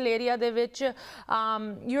Richmond ਹਿਲ area ਦੇ ਵਿੱਚ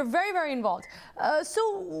you are very very involved so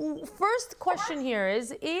first question here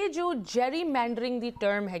is ਇਹ ਜੋ gerrymandering ਦੀ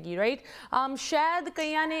term ਹੈਗੀ right ਸ਼ਾਇਦ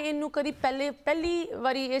ਕਈਆਂ ਨੇ ਇਹਨੂੰ ਕਦੀ ਪਹਿਲੀ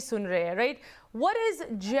ਵਾਰੀ ਇਹ ਸੁਣ ਰਹੇ ਹੈ right what does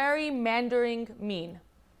gerrymandering mean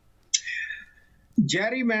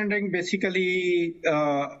gerrymandering basically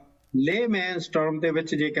layman's term ਦੇ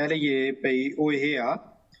ਵਿੱਚ ਜੇ ਕਹਿ ਲਈਏ ਭਈ ਉਹ ਇਹ ਆ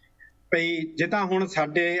ਭਈ ਜਿੱਦਾਂ ਹੁਣ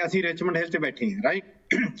ਸਾਡੇ ਅਸੀਂ ਰਿਚਮੰਡ ਹਿਲ 'ਚ ਬੈਠੇ ਹਾਂ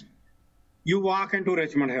right you walk into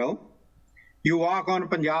Richmond Hill you walk on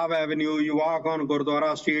Punjab Avenue, you walk on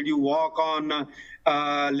Gurdwara Street, you walk on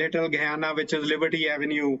Little Guyana, which is Liberty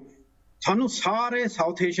Avenue. Thanu sare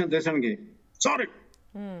South Asian disange. Sorry,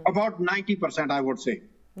 about 90% I would say.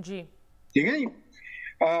 जी. ठीक है जी.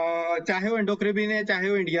 चाहे वो Indo-Caribbean है, चाहे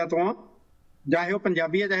वो India तो है, चाहे वो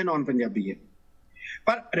पंजाबी है, चाहे नॉन पंजाबी है.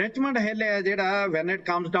 पर Richmond Hill है जेड़ा when it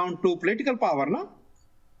comes down to political power ना,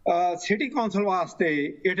 city council वास्ते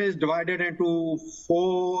it is divided into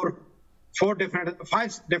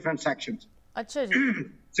five different sections. अच्छा जी.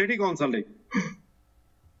 City Council ਲਈ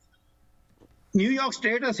New York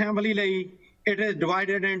State Assembly ਲਈ it is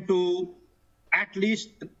divided into at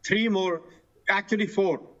least 3 more, actually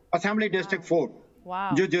 4 Assembly District 4.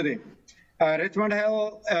 Wow. जो Richmond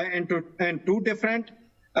Hill into 2 different,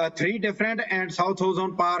 3 different, and South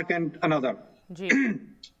Ozone Park and another. जी.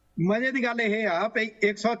 ਮਜ਼ੇ ਦੀ ਗੱਲ ਇਹ ਆ ਵੀ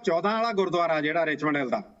 114 ਵਾਲਾ ਗੁਰਦੁਆਰਾ ਜਿਹੜਾ ਰਿਚਮੰਡ ਹਿਲ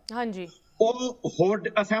ਦਾ ਹਾਂਜੀ ਉਹ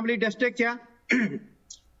ਹੋਰ ਅਸੈਂਬਲੀ ਡਿਸਟ੍ਰਿਕਟ 'ਚ ਆ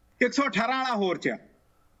 118 ਵਾਲਾ ਹੋਰ 'ਚ ਆ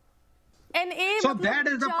So that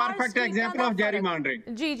is the perfect example of gerrymandering.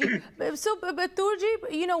 Ji. So, Turji,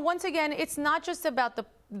 you know, once again, it's not just about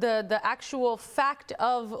the actual fact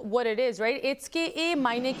of what it is, right? It's ke a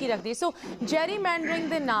maine ki rakhdi. So, gerrymandering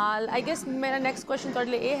de naal, I guess mera next question tode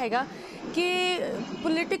liye hega कि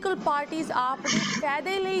political parties apne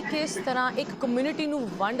fayde lai kis tarah ek community nu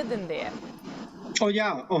vand dinde hai. Oh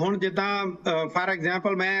yeah, ਹੁਣ ਜਿੱਦਾਂ for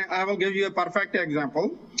example I will give you a perfect example.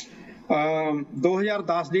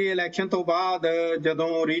 2010 the election ਤੋਂ ਬਾਅਦ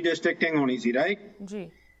ਜਦੋਂ ਰੀਡਿਸਟ੍ਰਿਕਟਿੰਗ ਹੋਣੀ ਸੀ, right? ਜੀ।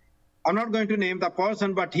 I'm not going to name the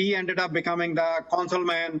person, but he ended up becoming the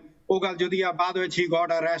councilman. ਉਹ ਗੱਲ ਜੁਦੀ ਆ, ਬਾਅਦ ਵਿੱਚ he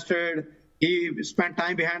got arrested. He spent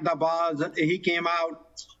time behind the bars. He came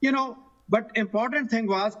out, you know. But important thing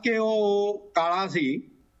was ਕਿ ਉਹ ਕਾਲਾ ਸੀ,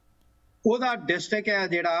 ਉਹਦਾ district ਹੈ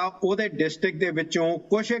ਜਿਹੜਾ, ਉਹਦੇ ਡਿਸਟ੍ਰਿਕਟ ਦੇ ਵਿੱਚੋਂ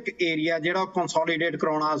ਕੁਛ ਇੱਕ ਏਰੀਆ ਜਿਹੜਾ ਕੰਸੋਲੀਡੇਟ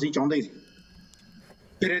ਕਰਾਉਣਾ ਅਸੀਂ ਚਾਹੁੰਦੇ ਸੀ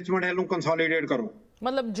ਕਿ ਰਿਚਮੰਡ ਹਿੱਲ ਨੂੰ ਕੰਸੋਲੀਡੇਟ ਕਰੋ,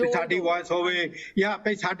 ਮਤਲਬ ਜੋ ਸਾਡੀ ਵੌਇਸ ਹੋਵੇ ਜਾਂ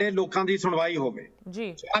ਭਈ ਸਾਡੇ ਲੋਕਾਂ ਦੀ ਸੁਣਵਾਈ ਹੋਵੇ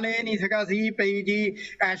ਜੀ। ਸਵਾਲ ਇਹ ਨਹੀਂ ਸੀਗਾ ਸੀ ਭਈ ਜੀ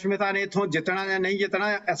ਐਸ਼ਮਿਤਾ ਨੇ ਇੱਥੋਂ ਜਿੱਤਣਾ ਜਾਂ ਨਹੀਂ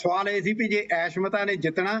ਜਿੱਤਣਾ। ਸਵਾਲ ਇਹ ਸੀ ਵੀ ਜੇ ਐਸ਼ਮਿਤਾ ਨੇ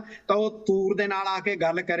ਜਿੱਤਣਾ ਤਾਂ ਉਹ ਤੂਰ ਦੇ ਨਾਲ ਆ ਕੇ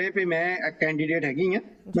ਗੱਲ ਕਰੇ ਵੀ ਮੈਂ ਕੈਂਡੀਡੇਟ ਹੈਗੀ ਹਾਂ,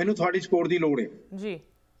 ਮੈਨੂੰ ਤੁਹਾਡੀ ਸਪੋਰਟ ਦੀ ਲੋੜ ਹੈ ਜੀ,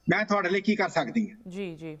 ਮੈਂ ਤੁਹਾਡੇ ਲਈ ਕੀ ਕਰ ਸਕਦੀ ਹਾਂ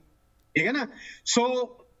ਜੀ ਜੀ, ਠੀਕ ਹੈ ਨਾ।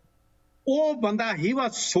 ਸੋ ਉਹ ਬੰਦਾ he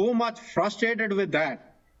was so much frustrated with that,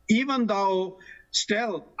 even though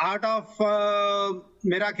still out of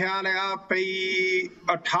ਮੇਰਾ ਖਿਆਲ ਹੈ ਪਈ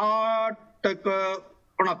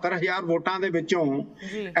 68,000 ਵੋਟਾਂ ਦੇ ਵਿੱਚੋਂ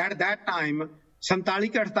at that time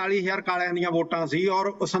 47,000-48,000 ਕਾਲਿਆਂ ਦੀਆਂ ਵੋਟਾਂ ਸੀ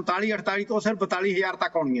ਔਰ 47-48 ਤੋਂ ਸਿਰਫ 42,000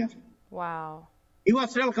 ਤੱਕ ਆਉਣੀਆਂ ਸੀ। Wow. He was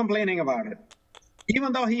still complaining about it, even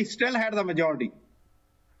though he still had the majority.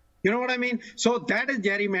 You know what I mean? So that is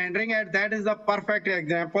gerrymandering, and that is the perfect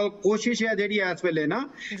example. ਕੋਸ਼ਿਸ਼ ਹੈ ਜਿਹੜੀ ਇਸ ਵੇਲੇ ਨਾ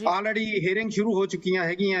already hearing ਸ਼ੁਰੂ ਹੋ ਚੁੱਕੀਆਂ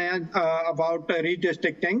ਹੈਗੀਆਂ ਆ about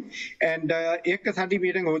redistricting, and ਇੱਕ ਸਾਡੀ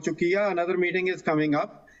ਮੀਟਿੰਗ ਹੋ ਚੁੱਕੀ ਆ, another meeting is coming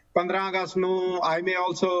up 15 ਅਗਸਤ ਨੂੰ। I may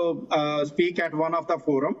also speak at one of the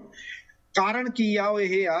forum. ਕਾਰਨ ਕੀ ਆ, ਉਹ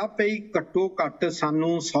ਇਹ ਆ ਵੀ ਘੱਟੋ ਘੱਟ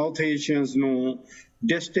ਸਾਨੂੰ ਸਾਊਥ ਏਸ਼ੀਅਨਸ ਨੂੰ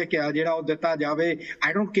ਡਿਸਟ੍ਰਿਕਟ ਆ ਜਿਹੜਾ ਉਹ ਦਿੱਤਾ ਜਾਵੇ।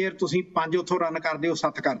 I don't care ਤੁਸੀਂ 5 ਉੱਥੋਂ ਰਨ ਕਰਦੇ ਹੋ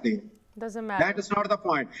 7 ਕਰਦੇ ਹੋ, doesn't matter. That is not the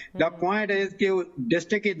point. The point is ਕਿ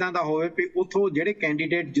district ਇਦਾਂ ਦਾ ਹੋਵੇ ਕਿ ਉੱਥੋਂ ਜਿਹੜੇ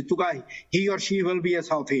candidate ਜਿੱਤੂਗਾ he or she will be a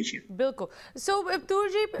South Asian. ਬਿਲਕੁਲ। So Toor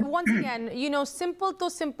ji, once again, you know, simple ਤੋਂ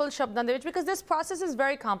simple ਸ਼ਬਦਾਂ ਦੇ ਵਿੱਚ, because this process is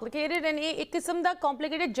very complicated and ਇਹ ਇੱਕ ਕਿਸਮ ਦਾ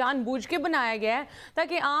complicated ਜਾਣ ਬੁੱਝ ਕੇ ਬਣਾਇਆ ਗਿਆ ਹੈ ਤਾਂ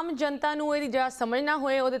ਕਿ ਆਮ ਜਨਤਾ ਨੂੰ ਇਹਦੀ ਜ਼ਿਆਦਾ ਸਮਝ ਨਾ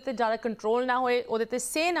ਹੋਏ, ਉਹਦੇ ਤੇ ਜ਼ਿਆਦਾ ਕੰਟਰੋਲ ਨਾ ਹੋਏ, ਉਹਦੇ ਤੇ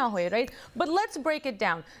ਸੇ ਨਾ ਹੋਏ, right. But let's break it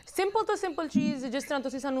down. Simple ਤੋਂ ਸਿੰਪਲ ਚੀਜ਼ ਜਿਸ ਤਰ੍ਹਾਂ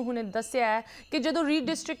ਤੁਸੀਂ ਸਾਨੂੰ ਹੁਣੇ ਦੱਸਿਆ ਹੈ ਕਿ ਜਦੋਂ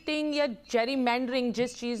ਰੀਡਿਸਟ੍ਰਿਕਟਿੰਗ ਜਾਂ ਜੈਰੀਮੈਂਡਰਿੰਗ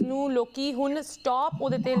ਜਿਸ ਚੀਜ਼ ਨੂੰ ਲੋਕੀ ਹੁਣ ਸਟਾਪ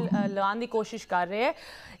ਉਹਦੇ ਤੇ ਲਾਉਣ ਦੀ ਕੋਸ਼ਿਸ਼ ਕਰ ਰਹੇ ਹੈ,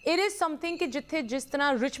 ਇਟ ਇਜ਼ ਸਮਥਿੰਗ ਕਿ ਜਿੱਥੇ ਜਿਸ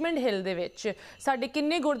ਤਰ੍ਹਾਂ ਰਿਚਮੰਡ ਹਿੱਲ ਦੇ ਵਿੱਚ ਸਾਡੇ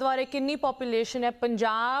ਕਿੰਨੇ ਗੁਰਦੁਆਰੇ, ਕਿੰਨੀ ਪੋਪੂਲੇਸ਼ਨ ਹੈ,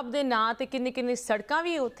 ਪੰਜਾਬ ਦੇ ਨਾਂ ਤੇ ਕਿੰਨੀ ਸੜਕਾਂ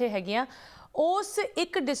ਵੀ ਉੱਥੇ ਹੈਗੀਆਂ, ਉਸ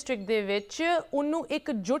ਇੱਕ ਡਿਸਟ੍ਰਿਕਟ ਦੇ ਵਿੱਚ ਉਹਨੂੰ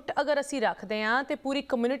ਇੱਕ ਜੁੱਟ ਅਗਰ ਅਸੀਂ ਰੱਖਦੇ ਹਾਂ ਤੇ ਪੂਰੀ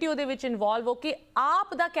ਕਮਿਊਨਿਟੀ ਉਹਦੇ ਵਿੱਚ ਇਨਵੋਲਵ ਹੋ ਕੇ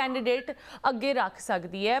ਆਪ ਦਾ ਕੈਂਡੀਡੇਟ ਅੱਗੇ ਰੱਖ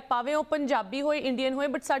ਸਕਦੀ ਹੈ, ਭਾਵੇਂ ਉਹ ਪੰਜਾਬੀ ਹੋਏ, ਇੰਡੀਅਨ ਹੋਏ,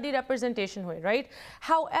 ਬਟ ਸਾਡੀ ਰੈਪਰੈਜ਼ੈਂਟੇਸ਼ਨ ਹੋਏ, ਰਾਈਟ।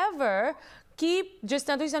 ਹਾਊਐਵਰ ਕਿ ਜਿਸ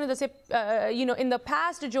ਤਰ੍ਹਾਂ ਤੁਸੀਂ ਸਾਨੂੰ ਦੱਸੇ you know in the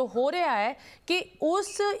past ਜੋ ਹੋ ਰਿਹਾ ਹੈ ਕਿ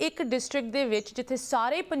ਉਸ ਇੱਕ ਡਿਸਟ੍ਰਿਕਟ ਦੇ ਵਿੱਚ ਜਿੱਥੇ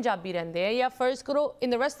ਸਾਰੇ ਪੰਜਾਬੀ ਰਹਿੰਦੇ ਹੈ, ਜਾਂ ਫਰਜ਼ ਕਰੋ ਇਨ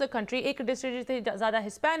ਦ ਰੈਸਟ ਆਫ ਦ ਕੰਟਰੀ ਇੱਕ ਡਿਸਟ੍ਰਿਕਟ ਜਿੱਥੇ ਜ਼ਿਆਦਾ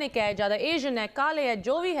ਹਿਸਪੈਨਿਕ ਹੈ, ਜ਼ਿਆਦਾ ਏਸ਼ੀਅਨ ਹੈ, ਕਾਲੇ ਹੈ,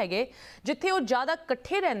 ਜੋ ਵੀ ਹੈਗੇ, ਜਿੱਥੇ ਉਹ ਜ਼ਿਆਦਾ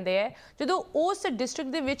ਇਕੱਠੇ ਰਹਿੰਦੇ ਹੈ, ਜਦੋਂ ਉਸ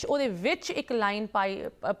ਡਿਸਟ੍ਰਿਕਟ ਦੇ ਵਿੱਚ ਉਹਦੇ ਵਿੱਚ ਇੱਕ ਲਾਈਨ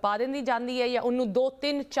ਪਾ ਦਿੰਦੀ ਜਾਂਦੀ ਹੈ ਜਾਂ ਉਹਨੂੰ 2,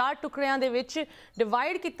 3, 4 ਟੁਕੜਿਆਂ ਦੇ ਵਿੱਚ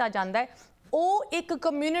ਡਿਵਾਈਡ ਕੀਤਾ ਜਾਂਦਾ ਹੈ, ਉਹ ਇੱਕ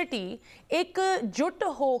ਕਮਿਊਨਿਟੀ ਇੱਕ ਜੁੱਟ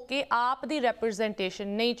ਹੋ ਕੇ ਆਪ ਦੀ ਰੈਪਰੈਜ਼ੈਂਟੇਸ਼ਨ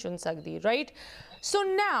ਨਹੀਂ ਚੁਣ ਸਕਦੀ, right. So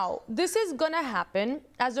now this is gonna happen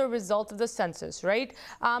as a result of the census, right?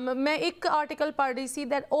 मैं एक article पढ़ रही थी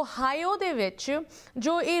that Ohio ਦੇ ਵਿੱਚ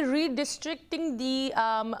ਜੋ ਇਹ redistricting ਦੀ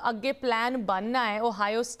ਅੱਗੇ plan ਬਣਨਾ ਹੈ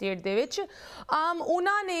Ohio state ਦੇ ਵਿੱਚ,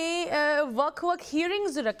 ਉਹਨਾਂ ਨੇ ਵੱਖ-ਵੱਖ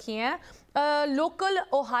hearings ਰੱਖੀਆਂ ਲੋਕਲ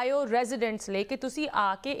ਓਹਾਇਓ ਰੈਜ਼ੀਡੈਂਟਸ ਲਈ ਕਿ ਤੁਸੀਂ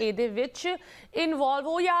ਆ ਕੇ ਇਹਦੇ ਵਿੱਚ ਇਨਵੋਲਵ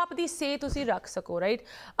ਹੋ ਜਾਂ ਆਪ ਦੀ ਸੇ ਤੁਸੀਂ ਰੱਖ ਸਕੋ, right.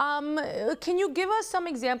 Can you give us sum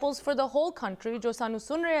examples for the hole country ਜੋ ਸਾਨੂੰ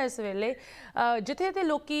ਸੁਣ ਰਹੇ ਇਸ ਵੇਲੇ, ਜਿੱਥੇ ਤੇ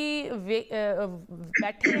ਲੋਕੀ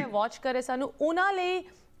ਬੈਠੇ ਹੈ, ਵਾਚ ਕਰੇ ਸਾਨੂੰ, ਉਹਨਾਂ ਲਈ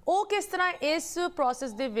ਉਹ ਕਿਸ ਤਰ੍ਹਾਂ ਇਸ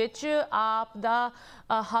ਪ੍ਰੋਸੈਸ ਦੇ ਵਿੱਚ ਆਪ ਦਾ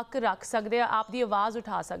ਹੱਕ ਰੱਖ ਸਕਦੇ ਆ, ਆਪ ਦੀ ਆਵਾਜ਼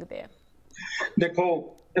ਉਠਾ ਸਕਦੇ ਆ?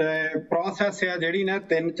 ਦੇਖੋ ਪ੍ਰੋਸੈਸ ਹੈ ਜਿਹੜੀ ਨਾ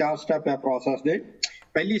 3-4 ਸਟੈਪ ਹੈ ਪ੍ਰੋਸੈਸ ਦੇ।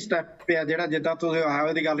 ਪਹਿਲੀ ਸਟੈਪ ਹੈ ਜਿਹੜਾ ਜਿੱਦਾਂ ਤੁਸੀਂ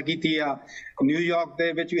ਹਾਈਵੇ ਦੀ ਗੱਲ ਕੀਤੀ ਆ, ਨਿਊਯਾਰਕ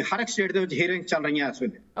ਦੇ ਵਿੱਚ ਵੀ ਹਰ ਇੱਕ ਸਟੇਟ ਦੇ ਵਿੱਚ ਹੀਅਰਿੰਗਸ ਚੱਲ ਰਹੀਆਂ ਇਸ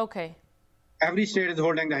ਵੇਲੇ। Okay. Every state is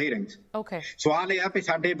holding the hearings. Okay. ਸਵਾਲ ਇਹ ਆ ਵੀ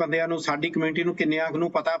ਸਾਡੇ ਬੰਦਿਆਂ ਨੂੰ, ਸਾਡੀ ਕਮਿਊਨਿਟੀ ਨੂੰ ਕਿੰਨਿਆਂ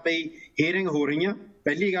ਨੂੰ ਪਤਾ ਪਈ ਹੀਅਰਿੰਗ ਹੋ ਰਹੀਆਂ,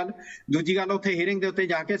 ਪਹਿਲੀ ਗੱਲ। ਦੂਜੀ ਗੱਲ, ਉੱਥੇ ਹੀਅਰਿੰਗ ਦੇ ਉੱਤੇ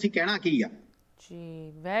ਜਾ ਕੇ ਅਸੀਂ ਕਹਿਣਾ ਕੀ ਆ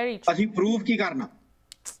ਜੀ, ਵੈਰੀ ਟਰੂ, ਅਸੀਂ ਪ੍ਰੂਫ ਕੀ ਕਰਨਾ।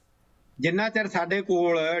 ਜਿੰਨਾ ਚਿਰ ਸਾਡੇ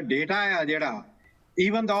ਕੋਲ ਡੇਟਾ ਆ ਜਿਹੜਾ,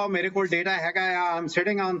 even though ਮੇਰੇ ਕੋਲ ਡੇਟਾ ਹੈਗਾ ਆ, I'm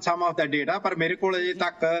sitting on some of the data, ਪਰ ਮੇਰੇ ਕੋਲ ਅਜੇ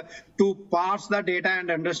ਤੱਕ to parse the data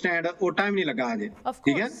and understand ਉਹ ਟਾਈਮ ਨਹੀਂ ਲੱਗਾ ਅਜੇ,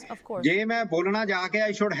 ਠੀਕ ਹੈ। ਜੇ ਮੈਂ ਬੋਲਣਾ ਜਾ ਕੇ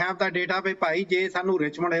I should have the data ਵੀ ਭਾਈ ਜੇ ਸਾਨੂੰ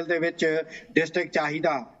ਰਿਚਮੰਡ ਹਿੱਲ ਦੇ ਵਿੱਚ ਡਿਸਟ੍ਰਿਕਟ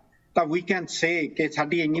ਚਾਹੀਦਾ ਤਾਂ we can say ਕਿ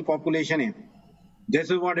ਸਾਡੀ ਇੰਨੀ ਪੋਪੂਲੇਸ਼ਨ ਹੈ, this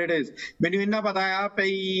is what it is। ਮੈਨੂੰ ਇੰਨਾ ਪਤਾ ਆ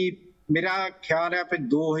ਵੀ ਮੇਰਾ ਖਿਆਲ ਹੈ ਵੀ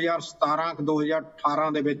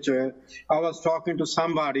 2017-2018 ਦੇ ਵਿੱਚ I was talking to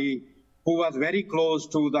somebody who was very close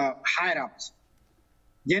to the higher ups,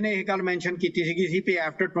 ਜਿਹਨੇ ਇਹ ਗੱਲ ਮੈਂਸ਼ਨ ਕੀਤੀ ਸੀਗੀ ਕਿ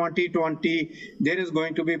after 2020 there is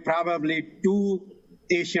going to be probably 2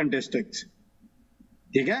 Asian districts,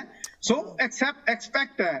 ਠੀਕ ਹੈ। So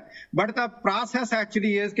expect but the process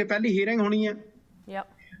actually is कि पहली hearing होनी है.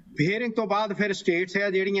 Yep. ਹੀਅਰਿੰਗ ਤੋਂ ਬਾਅਦ ਫਿਰ ਸਟੇਟਸ ਆ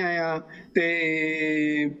ਜਿਹੜੀਆਂ ਆ ਤੇ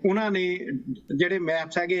ਉਹਨਾਂ ਨੇ ਜਿਹੜੇ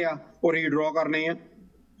ਮੈਪਸ ਹੈਗੇ ਆ ਉਹ ਰੀਡਰਾ ਕਰਨੇ ਆ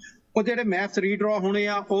ਉਹ ਜਿਹੜੇ ਮੈਪਸ ਰੀਡਰਾ ਹੋਣੇ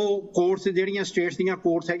ਆ ਉਹ ਕੋਰਟਸ ਜਿਹੜੀਆਂ ਸਟੇਟਸ ਦੀਆਂ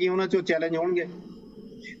ਕੋਰਟਸ ਹੈਗੀਆਂ ਉਹਨਾਂ ਚੋਂ ਚੈਲੰਜ ਹੋਣਗੇ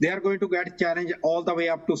they are going to get challenge all the way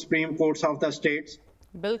up to supreme courts of the status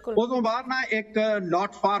ਬਿਲਕੁਲ ਉਦੋਂ ਬਾਅਦ ਨਾ ਇੱਕ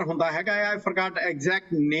ਲੋਟ ਫਾਰ ਹੁੰਦਾ ਹੈਗਾ ਆਈ ਫੋਰਗਾਟ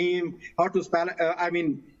exact name how to spell I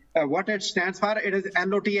mean what it stands for it is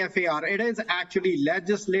LOTFAR it is actually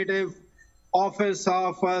legislative office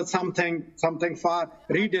of something for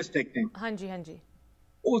redistricting ਹਾਂਜੀ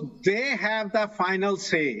they have the final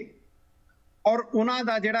say ਔਰ ਉਹਨਾਂ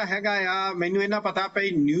ਦਾ ਜਿਹੜਾ ਹੈਗਾ ਆ ਮੈਨੂੰ ਇਹਨਾਂ ਪਤਾ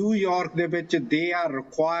ਪਈ ਨਿਊਯਾਰਕ ਦੇ ਵਿੱਚ they are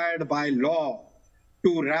required by law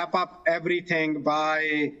to wrap up everything by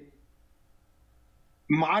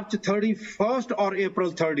March 31st or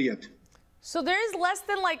April 30th. So there is less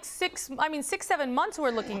than like 6-7 months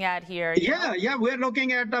we're looking at here. Yeah, we're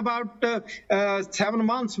looking at about 7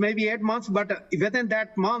 months, maybe 8 months, but within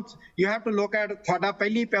that month, you have to look at thada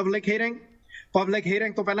pehli public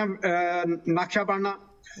hearing to pehla naksha banna,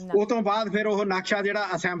 ਉਹ ਤੋਂ ਬਾਅਦ ਫਿਰ ਉਹ ਨਕਸ਼ਾ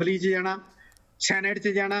ਜਿਹੜਾ assembly 'ਚ ਜਾਣਾ senate 'ਚ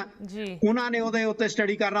ਜਾਣਾ ਉਹਨਾਂ ਨੇ ਉਹਦੇ ਉੱਤੇ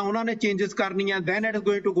ਸਟੱਡੀ ਕਰਨਾ ਉਹਨਾਂ ਨੇ ਚੇਂਜਸ ਕਰਨੀਆਂ then it is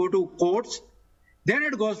going to go to courts then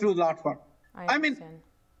it goes to lot for I mean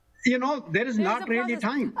you know there is not really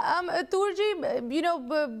time Toor ji you know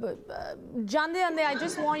jande I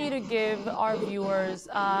just want you to give our viewers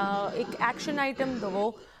ek action item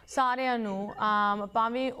ਦਵੋ ਸਾਰਿਆਂ ਨੂੰ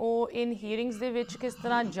ਭਾਵੇਂ ਉਹ ਇਨ hearings ਦੇ ਵਿੱਚ ਕਿਸ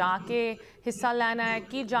ਤਰ੍ਹਾਂ ਜਾ ਕੇ ਹਿੱਸਾ ਲੈਣਾ ਹੈ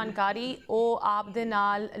ਕੀ ਜਾਣਕਾਰੀ ਉਹ ਆਪ ਦੇ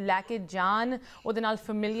ਨਾਲ ਲੈ ਕੇ ਜਾਣ ਉਹਦੇ ਨਾਲ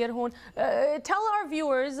ਫੈਮਿਲੀਅਰ ਹੋਣ ਟੈਲ ਆਰ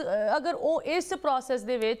ਵਿਊਅਰਸ ਅਗਰ ਉਹ ਇਸ ਪ੍ਰੋਸੈਸ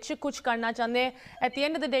ਦੇ ਵਿੱਚ ਕੁਝ ਕਰਨਾ ਚਾਹੁੰਦੇ at the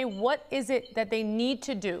end of the day what is it that ਦੇ ਨੀਡ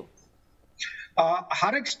ਟੂ ਡੂ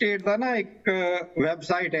ਹਰ ਇੱਕ ਸਟੇਟ ਦਾ ਨਾ ਇੱਕ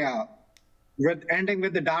ਵੈਬਸਾਈਟ ਆ ਵਿਦ ਐਂਡਿੰਗ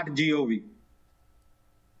ਵਿਦ .gov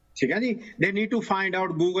ਠੀਕ ਹੈ ਜੀ ਦੇ need to find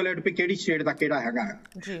out Google it we ਕਿਹੜੀ ਸਟੇਟ ਦਾ ਕਿਹੜਾ ਹੈਗਾ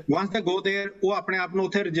ਵਾਂਸ ਦੇ ਗੋ ਦੇਅਰ ਉਹ ਆਪਣੇ ਆਪ ਨੂੰ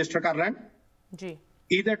ਉੱਥੇ ਰਜਿਸਟਰ ਕਰ ਲੈਣ ਜੀ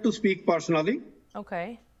either to speak personally okay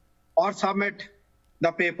ਔਰ ਸਬਮਿਟ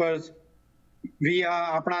ਦਾ ਪੇਪਰਸ ਵੀਆ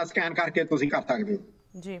ਆਪਣਾ ਸਕੈਨ ਕਰਕੇ ਤੁਸੀਂ ਕਰ ਸਕਦੇ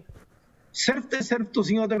ਹੋ ਜੀ ਸਿਰਫ ਤੇ ਸਿਰਫ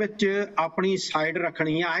ਤੁਸੀਂ ਉਹਦੇ ਵਿੱਚ ਆਪਣੀ ਸਾਈਡ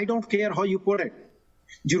ਰੱਖਣੀ ਹੈ I don't care how you put it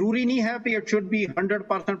ਜ਼ਰੂਰੀ ਨਹੀਂ ਹੈ ਕਿ it should be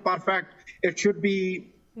 100% perfect it should be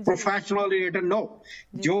professionally written no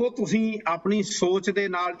ਜੋ ਤੁਸੀਂ ਆਪਣੀ ਸੋਚ ਦੇ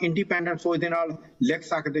ਨਾਲ ਇੰਡੀਪੈਂਡੈਂਟ ਸੋਚ ਦੇ ਨਾਲ ਲਿਖ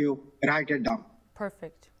ਸਕਦੇ ਹੋ write it down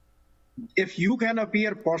perfect if you can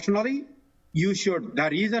appear personally you should the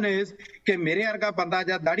reason is ਕਿ ਮੇਰੇ ਵਰਗਾ ਬੰਦਾ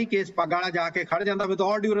ਜਦ ਦਾੜੀ ਕੇਸ ਪੱਗ ਵਾਲਾ ਜਾ ਕੇ ਖੜ ਜਾਂਦਾ with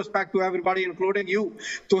all due respect to everybody including you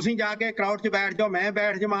ਤੁਸੀਂ ਜਾ ਕੇ ਕਰਾਊਡ 'ਚ ਬੈਠ ਜਾਓ ਮੈਂ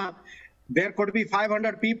ਬੈਠ ਜਾਵਾਂ there could be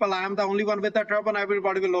 500 people I am the only one with a turban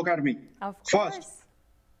everybody will look at me first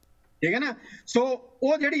ਠੀਕ ਹੈ ਨਾ ਸੋ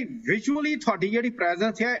ਉਹ ਜਿਹੜੀ ਵਿਜ਼ੂਅਲੀ ਤੁਹਾਡੀ ਜਿਹੜੀ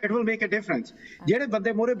ਪ੍ਰੈਜ਼ੈਂਸ ਹੈ it will make a difference ਜਿਹੜੇ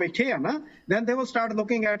ਬੰਦੇ ਮੋਰੇ ਬੈਠੇ ਆ ਨਾ then they will start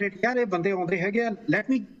looking at it ਯਾਰ ਇਹ ਬੰਦੇ ਆਉਂਦੇ ਹੈਗੇ ਆ let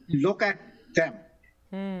me look at them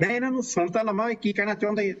ਮੈਂ ਇਹਨਾਂ ਨੂੰ ਸੁਣ ਤਾਂ ਲਵਾਂ ਕੀ ਕਹਿਣਾ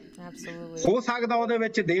ਚਾਹੁੰਦੇ ਆ ਹੋ ਸਕਦਾ ਉਹਦੇ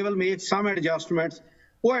ਵਿੱਚ they will make sum adjustments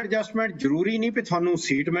ਉਹ ਐਡਜਸਟਮੈਂਟ ਜ਼ਰੂਰੀ ਨਹੀਂ ਵੀ ਤੁਹਾਨੂੰ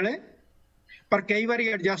ਸੀਟ ਮਿਲੇ ਪਰ ਕਈ ਵਾਰੀ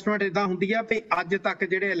ਐਡਜਸਟਮੈਂਟ ਇਦਾਂ ਹੁੰਦੀ ਆ ਵੀ ਅੱਜ ਤੱਕ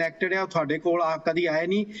ਜਿਹੜੇ ਇਲੈਕਟਡ ਆ ਉਹ ਤੁਹਾਡੇ ਕੋਲ ਕਦੀ ਆਏ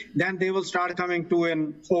ਨਹੀਂ then they will start coming to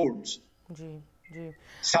ਇਨ ਫੋਰਡਸ ਜੀ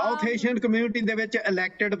ਸਾਊਥ ਏਸ਼ੀਅਨ ਕਮਿਊਨਿਟੀ ਦੇ ਵਿੱਚ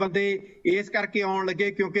ਇਲੈਕਟਡ ਬੰਦੇ ਇਸ ਕਰਕੇ ਆਉਣ ਲੱਗੇ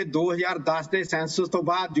ਕਿਉਂਕਿ 2010 ਦੇ ਸੈਂਸਸ ਤੋਂ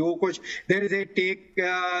ਬਾਅਦ ਜੋ ਕੁਝ there is a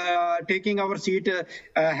taking hour seat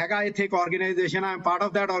ਹੈਗਾ ਇੱਥੇ ਇੱਕ organisation I am part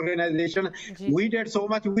of that organisation we did so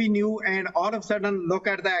much we new and all of sudden look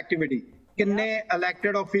at the activity ਕਿੰਨੇ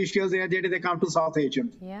ਇਲੈਕਟਡ ਆਫੀਸ਼ੀਅਲਸ ਆ ਜਿਹੜੇ ਦੇ come to south Asian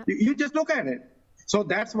you just look at it so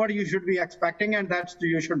that's what you should be expecting and that's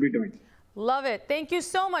you should be doing Love it. Thank you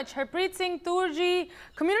so much. HARPREET Singh Toor ji,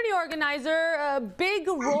 community organizer, big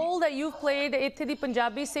role that you've played ਇੱਥੇ ਦੀ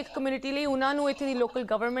ਪੰਜਾਬੀ ਸਿੱਖ community ਲਈ ਉਹਨਾਂ ਨੂੰ ਇੱਥੇ ਦੀ local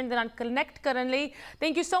government ਦੇ ਨਾਲ connect ਕਰਨ ਲਈ.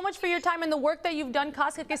 Thank you so much for your time and the work that you've done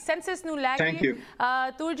ਖਾਸ ਕਰਕੇ census ਨੂੰ ਲੈ ਕੇ.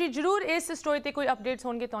 Toor ji ਜ਼ਰੂਰ ਇਸ ਸਟੋਰੀ ਤੇ ਕੋਈ ਅਪਡੇਟਸ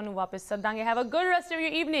ਹੋਣਗੇ ਤੁਹਾਨੂੰ ਵਾਪਸ ਸੱਦਾਂਗੇ. Have a good rest of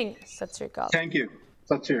your evening. ਸਤਿ ਸ਼੍ਰੀ ਅਕਾਲ. Thank you.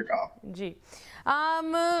 ਸਤਿ ਸ਼੍ਰੀ ਅਕਾਲ ਜੀ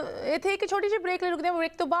ਇੱਥੇ ਇੱਕ ਛੋਟੀ ਜਿਹੀ ਬ੍ਰੇਕ ਲਈ ਰੁਕਦੇ ਹਾਂ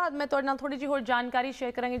ਬ੍ਰੇਕ ਤੋਂ ਬਾਅਦ ਮੈਂ ਤੁਹਾਡੇ ਨਾਲ ਥੋੜੀ ਜਿਹੀ ਹੋਰ ਜਾਣਕਾਰੀ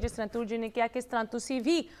ਸ਼ੇਅਰ ਕਰਾਂਗੀ ਜਿਸ ਤਰ੍ਹਾਂ ਤੂਰ ਜੀ ਨੇ ਕਿਹਾ ਕਿਸ ਤਰ੍ਹਾਂ ਤੁਸੀਂ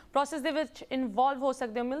ਵੀ ਪ੍ਰੋਸੈਸ ਦੇ ਵਿੱਚ ਇਨਵੋਲਵ ਹੋ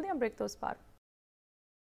ਸਕਦੇ ਹੋ ਮਿਲਦੇ ਹਾਂ ਬ੍ਰੇਕ ਤੋਂ ਉਸ ਪਾਰ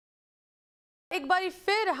ਇੱਕ ਵਾਰੀ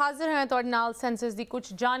ਫਿਰ ਹਾਜ਼ਰ ਹਾਂ ਤੁਹਾਡੇ ਨਾਲ ਸੈਂਸਸ ਦੀ ਕੁਝ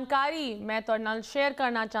ਜਾਣਕਾਰੀ ਮੈਂ ਤੁਹਾਡੇ ਨਾਲ ਸ਼ੇਅਰ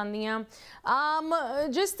ਕਰਨਾ ਚਾਹੁੰਦੀ ਹਾਂ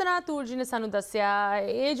ਜਿਸ ਤਰ੍ਹਾਂ ਤੂਰ ਜੀ ਨੇ ਸਾਨੂੰ ਦੱਸਿਆ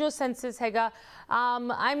ਇਹ ਜੋ ਸੈਂਸਸ ਹੈਗਾ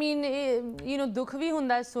I mean you know ਦੁੱਖ ਵੀ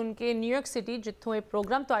ਹੁੰਦਾ ਸੁਣ ਕੇ ਨਿਊਯਾਰਕ ਸਿਟੀ ਜਿੱਥੋਂ ਇਹ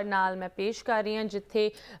ਪ੍ਰੋਗਰਾਮ ਤੁਹਾਡੇ ਨਾਲ ਮੈਂ ਪੇਸ਼ ਕਰ ਰਹੀ ਹਾਂ ਜਿੱਥੇ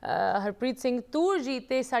ਹਰਪ੍ਰੀਤ ਸਿੰਘ ਤੂਰ ਜੀ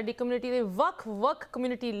ਤੇ ਸਾਡੀ ਕਮਿਊਨਿਟੀ ਦੇ ਵੱਖ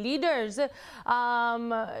ਕਮਿਊਨਿਟੀ ਲੀਡਰਸ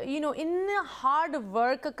you know ਇੰਨਾ ਹਾਰਡ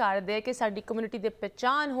ਵਰਕ ਕਰਦੇ ਕਿ ਸਾਡੀ ਕਮਿਊਨਿਟੀ ਦੇ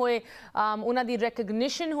ਪਹਿਚਾਣ ਹੋਏ ਉਹਨਾਂ ਦੀ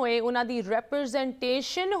ਰੈਕਗਨੀਸ਼ਨ ਹੋਏ ਉਹਨਾਂ ਦੀ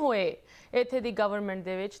representation ਹੋਏ ਇੱਥੇ ਦੀ ਗਵਰਨਮੈਂਟ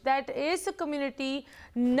ਦੇ ਵਿੱਚ that ਇਸ ਕਮਿਊਨਿਟੀ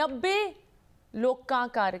 90 ਲੋਕਾਂ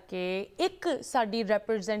ਕਰਕੇ ਇੱਕ ਸਾਡੀ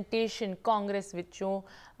ਰੈਪਰੈਜ਼ੈਂਟੇਸ਼ਨ ਕਾਂਗਰਸ ਵਿੱਚੋਂ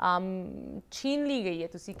ਛੀਨ ਲਈ ਗਈ ਹੈ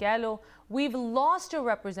ਤੁਸੀਂ ਕਹਿ ਲਓ we've lost a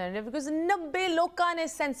representative because 90 ਲੋਕਾਂ ਨੇ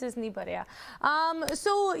ਸੈਂਸਸ ਨਹੀਂ ਭਰਿਆ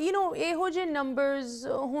ਸੋ ਯੂ ਨੋ ਇਹੋ ਜਿਹੇ ਨੰਬਰਸ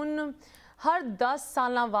ਹੁਣ ਹਰ 10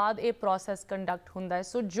 ਸਾਲਾਂ ਬਾਅਦ ਇਹ ਪ੍ਰੋਸੈਸ ਕੰਡਕਟ ਹੁੰਦਾ ਹੈ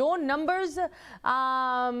ਸੋ ਜੋ ਨੰਬਰਸ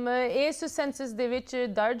ਇਸ ਸੈਂਸਸ ਦੇ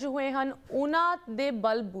ਵਿੱਚ ਦਰਜ ਹੋਏ ਹਨ ਉਹਨਾਂ ਦੇ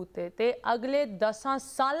ਬਲਬੂਤੇ ਤੇ ਅਗਲੇ 10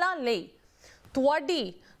 ਸਾਲਾਂ ਲਈ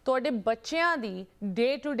ਤੁਹਾਡੇ ਬੱਚਿਆਂ ਦੀ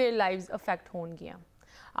day to day lives affect ਹੋਣਗੀਆਂ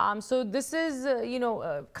so this is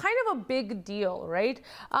kind of a big deal, right?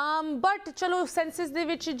 But chalo census de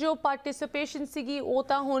vich jo participation sigi ਉਹ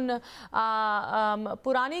ਤਾਂ ਹੁਣ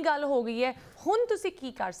ਪੁਰਾਣੀ ਗੱਲ ਹੋ ਗਈ ਹੈ ਹੁਣ ਤੁਸੀਂ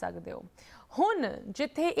ਕੀ ਕਰ ਸਕਦੇ ਹੋ ਹੁਣ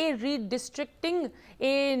ਜਿੱਥੇ ਇਹ ਰੀਡਿਸਟ੍ਰਿਕਟਿੰਗ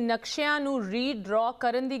ਇਹ ਨਕਸ਼ਿਆਂ ਨੂੰ ਰੀਡਰਾ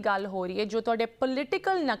ਕਰਨ ਦੀ ਗੱਲ ਹੋ ਰਹੀ ਹੈ ਜੋ ਤੁਹਾਡੇ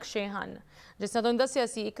ਪੋਲੀਟੀਕਲ ਨਕਸ਼ੇ ਹਨ ਜਿਸ ਤਰ੍ਹਾਂ ਤੁਹਾਨੂੰ ਦੱਸਿਆ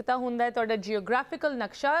ਸੀ ਇੱਕ ਤਾਂ ਹੁੰਦਾ ਹੈ ਤੁਹਾਡਾ ਜੀਓਗ੍ਰਾਫਿਕਲ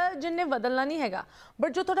ਨਕਸ਼ਾ ਜਿਹਨੇ ਬਦਲਣਾ ਨਹੀਂ ਹੈਗਾ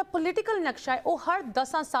ਬਟ ਜੋ ਤੁਹਾਡਾ ਪੋਲੀਟੀਕਲ ਨਕਸ਼ਾ ਹੈ ਉਹ ਹਰ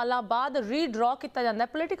 10 ਸਾਲਾਂ ਬਾਅਦ ਰੀਡਰਾ ਕੀਤਾ ਜਾਂਦਾ ਹੈ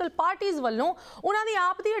ਪੋਲੀਟੀਕਲ ਪਾਰਟੀਜ਼ ਵੱਲੋਂ ਉਹਨਾਂ ਦੀ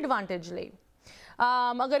ਆਪ ਦੀ ਐਡਵਾਂਟੇਜ ਲਈ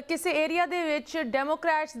ਅਗਰ ਕਿਸੇ ਏਰੀਆ ਦੇ ਵਿੱਚ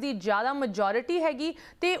ਡੈਮੋਕ੍ਰੈਟਸ ਦੀ ਜ਼ਿਆਦਾ ਮੈਜੋਰਿਟੀ ਹੈਗੀ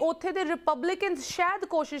ਤੇ ਉੱਥੇ ਦੇ ਰਿਪਬਲਿਕਨਸ ਸ਼ਾਇਦ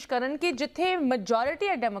ਕੋਸ਼ਿਸ਼ ਕਰਨ ਕਿ ਜਿੱਥੇ ਮੈਜੋਰਿਟੀ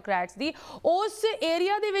ਹੈ ਡੈਮੋਕ੍ਰੈਟਸ ਦੀ ਉਸ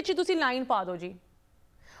ਏਰੀਆ ਦੇ ਵਿੱਚ ਤੁਸੀਂ ਲਾਈਨ ਪਾ ਦਿਓ ਜੀ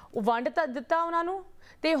ਉਹ ਵੰਡ ਤਾਂ ਦਿੱਤਾ ਉਹਨਾਂ ਨੂੰ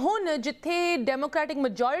ਤੇ ਹੁਣ ਜਿੱਥੇ ਡੈਮੋਕ੍ਰੈਟਿਕ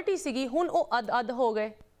ਮੈਜੋਰਿਟੀ ਸੀਗੀ ਹੁਣ ਉਹ ਅੱਧ ਹੋ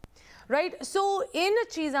ਗਏ ਰਾਈਟ ਸੋ ਇਨ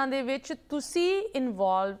ਚੀਜ਼ਾਂ ਦੇ ਵਿੱਚ ਤੁਸੀਂ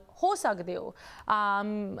ਇਨਵੋਲਵ ਹੋ ਸਕਦੇ ਹੋ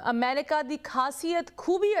ਅਮਰੀਕਾ ਦੀ ਖਾਸੀਅਤ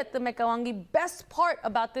ਖੂਬੀਅਤ ਮੈਂ ਕਹਾਂਗੀ best part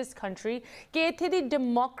about this country ਕਿ ਇੱਥੇ ਦੀ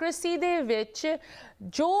ਡੈਮੋਕ੍ਰੇਸੀ ਦੇ ਵਿੱਚ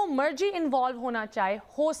ਜੋ ਮਰਜ਼ੀ ਇਨਵੋਲਵ ਹੋਣਾ ਚਾਹੇ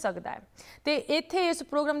ਹੋ ਸਕਦਾ ਹੈ ਤੇ ਇੱਥੇ ਇਸ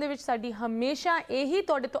ਪ੍ਰੋਗਰਾਮ ਦੇ ਵਿੱਚ ਸਾਡੀ ਹਮੇਸ਼ਾ ਇਹੀ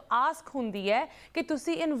ਤੁਹਾਡੇ ਤੋਂ ਆਸ ਹੁੰਦੀ ਹੈ ਕਿ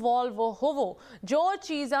ਤੁਸੀਂ ਇਨਵੋਲਵ ਹੋਵੋ ਜੋ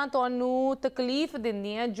ਚੀਜ਼ਾਂ ਤੁਹਾਨੂੰ ਤਕਲੀਫ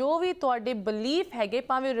ਦਿੰਦੀਆਂ ਜੋ ਵੀ ਤੁਹਾਡੇ ਬਲੀਫ ਹੈਗੇ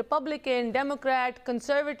ਭਾਵੇਂ ਰਿਪਬਲਿਕਨ ਡੈਮੋਕ੍ਰੈਟ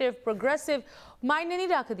ਕੰਜ਼ਰਵੇਟਿਵ ਪ੍ਰੋਗਰੈਸਿਵ ਮਾਇਨੇ ਨਹੀਂ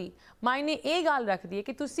ਰੱਖਦੀ ਮਾਇਨੇ ਇਹ ਗੱਲ ਰੱਖਦੀ ਹੈ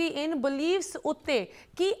ਕਿ ਤੁਸੀਂ ਇਨ ਬਲੀਫਸ ਉੱਤੇ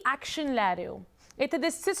ਕੀ ਐਕਸ਼ਨ ਲੈ ਰਹੇ ਹੋ ਇੱਥੇ ਦੇ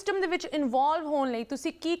ਸਿਸਟਮ ਦੇ ਵਿੱਚ ਇਨਵੋਲਵ ਹੋਣ ਲਈ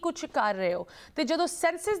ਤੁਸੀਂ ਕੀ ਕੁਝ ਕਰ ਰਹੇ ਹੋ ਤੇ ਜਦੋਂ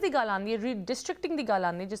ਸੈਂਸਸ ਦੀ ਗੱਲ ਆਉਂਦੀ ਹੈ ਰੀਡਿਸਟ੍ਰਿਕਟਿੰਗ ਦੀ ਗੱਲ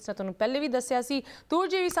ਆਉਂਦੀ ਜਿਸ ਤਰ੍ਹਾਂ ਤੁਹਾਨੂੰ ਪਹਿਲੇ ਵੀ ਦੱਸਿਆ ਸੀ ਤੂਰ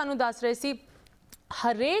ਜੀ ਵੀ ਸਾਨੂੰ ਦੱਸ ਰਹੇ ਸੀ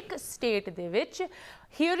ਹਰੇਕ ਸਟੇਟ ਦੇ ਵਿੱਚ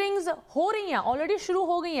ਹੀਅਰਿੰਗਸ ਹੋ ਰਹੀਆਂ ਆਲਰੇਡੀ ਸ਼ੁਰੂ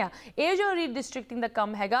ਹੋ ਗਈਆਂ ਇਹ ਜੋ ਰੀਡਿਸਟ੍ਰਿਕਟਿੰਗ ਦਾ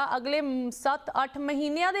ਕੰਮ ਹੈਗਾ ਅਗਲੇ 7-8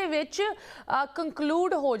 ਮਹੀਨਿਆਂ ਦੇ ਵਿੱਚ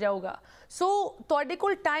ਕੰਕਲੂਡ ਹੋ ਜਾਊਗਾ ਸੋ ਤੁਹਾਡੇ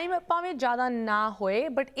ਕੋਲ ਟਾਈਮ ਭਾਵੇਂ ਜ਼ਿਆਦਾ ਨਾ ਹੋਏ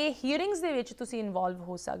ਬਟ ਇਹ ਹੀਅਰਿੰਗਸ ਦੇ ਵਿੱਚ ਤੁਸੀਂ ਇਨਵੋਲਵ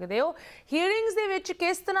ਹੋ ਸਕਦੇ ਹੋ ਹੀਅਰਿੰਗਸ ਦੇ ਵਿੱਚ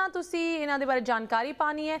ਕਿਸ ਤਰ੍ਹਾਂ ਤੁਸੀਂ ਇਹਨਾਂ ਦੇ ਬਾਰੇ ਜਾਣਕਾਰੀ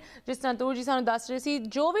ਪਾਣੀ ਹੈ ਜਿਸ ਤਰ੍ਹਾਂ ਤੂਰ ਜੀ ਸਾਨੂੰ ਦੱਸ ਰਹੇ ਸੀ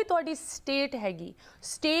ਜੋ ਵੀ ਤੁਹਾਡੀ ਸਟੇਟ ਹੈਗੀ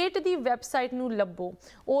ਸਟੇਟ ਦੀ ਵੈਬਸਾਈਟ ਨੂੰ ਲੱਭੋ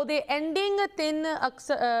ਉਹਦੇ ਐਂਡਿੰਗ 3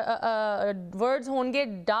 ਵਰਡਸ ਹੋਣਗੇ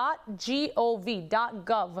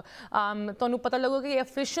 .gov ਤੁਹਾਨੂੰ ਪਤਾ ਲੱਗੂਗਾ ਕਿ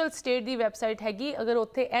ਅਫੀਸ਼ੀਅਲ ਸਟੇਟ ਦੀ ਵੈਬਸਾਈਟ ਹੈਗੀ ਅਗਰ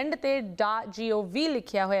ਉੱਥੇ ਐਂਡ ਤੇ .gov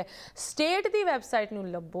ਲਿਖਿਆ ਹੋਇਆ ਸਟੇਟ ਦੀ ਵੈਬਸਾਈਟ ਨੂੰ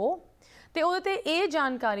ਲੱਭੋ ਤੇ ਉਹਦੇ ਤੇ ਇਹ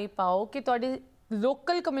ਜਾਣਕਾਰੀ ਪਾਓ ਕਿ ਤੁਹਾਡੀ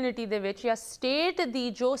ਲੋਕਲ ਕਮਿਊਨਿਟੀ ਦੇ ਵਿੱਚ ਜਾਂ ਸਟੇਟ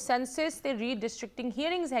ਦੀ ਜੋ ਸੈਂਸਸ ਤੇ ਰੀਡਿਸਟ੍ਰਿਕਟਿੰਗ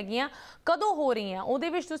ਹੀਅਰਿੰਗਸ ਹੈਗੀਆਂ ਕਦੋਂ ਹੋ ਰਹੀਆਂ ਉਹਦੇ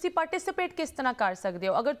ਵਿੱਚ ਤੁਸੀਂ ਪਾਰਟਿਸਿਪੇਟ ਕਿਸ ਤਰ੍ਹਾਂ ਕਰ ਸਕਦੇ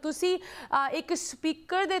ਹੋ ਅਗਰ ਤੁਸੀਂ ਇੱਕ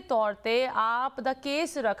ਸਪੀਕਰ ਦੇ ਤੌਰ ਤੇ ਆਪ ਦਾ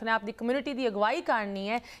ਕੇਸ ਰੱਖਣਾ ਆਪਣੀ ਕਮਿਊਨਿਟੀ ਦੀ ਅਗਵਾਈ ਕਰਨੀ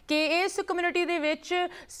ਹੈ ਕਿ ਇਸ ਕਮਿਊਨਿਟੀ ਦੇ ਵਿੱਚ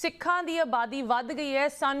ਸਿੱਖਾਂ ਦੀ ਆਬਾਦੀ ਵੱਧ ਗਈ ਹੈ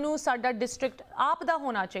ਸਾਨੂੰ ਸਾਡਾ ਡਿਸਟ੍ਰਿਕਟ ਆਪ ਦਾ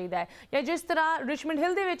ਹੋਣਾ ਚਾਹੀਦਾ ਹੈ ਜਾਂ ਜਿਸ ਤਰ੍ਹਾਂ ਰਿਚਮੰਡ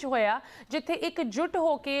ਹਿੱਲ ਦੇ ਵਿੱਚ ਹੋਇਆ ਜਿੱਥੇ ਇਕਜੁੱਟ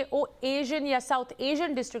ਹੋ ਕੇ ਉਹ ਏਸ਼ੀਅਨ ਜਾਂ ਸਾਊਥ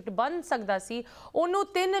ਏਸ਼ੀਅਨ ਡਿਸਟ੍ਰਿਕਟ ਬਣ ਸਕਦਾ ਸੀ ਉਹਨੂੰ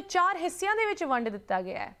 3-4 ਹਿੱਸਿਆਂ ਦੇ ਵਿੱਚ ਵੰਡ ਦਿੱਤਾ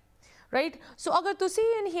ਗਿਆ ਹੈ ਰਾਈਟ ਸੋ ਅਗਰ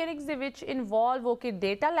ਤੁਸੀਂ ਇਨ ਹੀਅਰਿੰਗਸ ਦੇ ਵਿੱਚ ਇਨਵੋਲਵ ਹੋ ਕੇ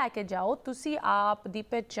ਡੇਟਾ ਲੈ ਕੇ ਜਾਓ ਤੁਸੀਂ ਆਪ ਦੀ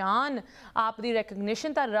ਪਹਿਚਾਣ ਆਪ ਦੀ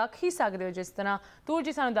ਰੈਕਗਨੀਸ਼ਨ ਤਾਂ ਰੱਖ ਹੀ ਸਕਦੇ ਹੋ ਜਿਸ ਤਰ੍ਹਾਂ ਤੂਰ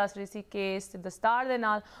ਜੀ ਸਾਨੂੰ ਦੱਸ ਰਹੀ ਸੀ ਕੇਸ ਤੇ ਦਸਤਾਰ ਦੇ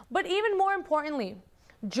ਨਾਲ ਬਟ ਈਵਨ ਮੋਰ ਇੰਪੋਰਟੈਂਟਲੀ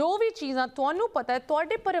ਜੋ ਵੀ ਚੀਜ਼ਾਂ ਤੁਹਾਨੂੰ ਪਤਾ ਹੈ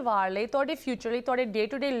ਤੁਹਾਡੇ ਪਰਿਵਾਰ ਲਈ ਤੁਹਾਡੇ ਫਿਊਚਰ ਲਈ ਤੁਹਾਡੇ ਡੇ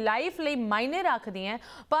ਟੂ ਡੇ ਲਾਈਫ ਲਈ ਮਾਇਨੇ ਰੱਖਦੀਆਂ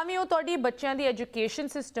ਭਾਵੇਂ ਉਹ ਤੁਹਾਡੀ ਬੱਚਿਆਂ ਦੀ ਐਜੂਕੇਸ਼ਨ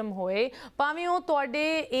ਸਿਸਟਮ ਹੋਏ ਭਾਵੇਂ ਉਹ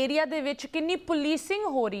ਤੁਹਾਡੇ ਏਰੀਆ ਦੇ ਵਿੱਚ ਕਿੰਨੀ ਪੁਲਿਸਿੰਗ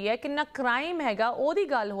ਹੋ ਰਹੀ ਹੈ ਕਿੰਨਾ ਕ੍ਰਾਈਮ ਹੈਗਾ ਉਹਦੀ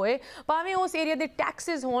ਗੱਲ ਹੋਏ ਭਾਵੇਂ ਉਸ ਏਰੀਆ ਦੇ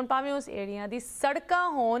ਟੈਕਸਿਸ ਹੋਣ ਭਾਵੇਂ ਉਸ ਏਰੀਆ ਦੀ ਸੜਕਾਂ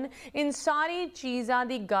ਹੋਣ ਇਨ ਸਾਰੀ ਚੀਜ਼ਾਂ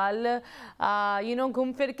ਦੀ ਗੱਲ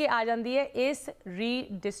ਘੁੰਮ ਫਿਰ ਕੇ ਆ ਜਾਂਦੀ ਹੈ ਇਸ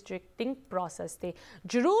ਰੀਡਿਸਟ੍ਰਿਕਟਿੰਗ ਪ੍ਰੋਸੈਸ ਤੇ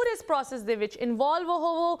ਜ਼ਰੂਰ ਇਸ ਪ੍ਰੋਸੈਸ ਦੇ ਵਿੱਚ ਇਨਵੋਲਵ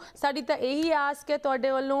ਹੋਵੋ ਸਾਡੀ ਤਾਂ ਇਹੀ ਆਸ ਹੈ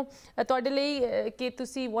ਤੁਹਾਡੇ ਵੱਲੋਂ ਤੁਹਾਡੇ ਲਈ ਕਿ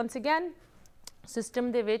ਤੁਸੀਂ ਵਾਂਸ ਅਗੇਨ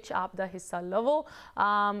ਸਿਸਟਮ ਦੇ ਵਿੱਚ ਆਪ ਦਾ ਹਿੱਸਾ ਲਵੋ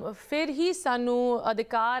ਫਿਰ ਹੀ ਸਾਨੂੰ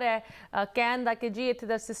ਅਧਿਕਾਰ ਹੈ ਕਹਿਣ ਦਾ ਕਿ ਜੀ ਇੱਥੇ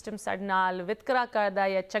ਦਾ ਸਿਸਟਮ ਸਾਡੇ ਨਾਲ ਵਿਤਕਰਾ ਕਰਦਾ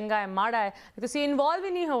ਜਾਂ ਚੰਗਾ ਹੈ ਮਾੜਾ ਹੈ ਤੁਸੀਂ ਇਨਵੋਲਵ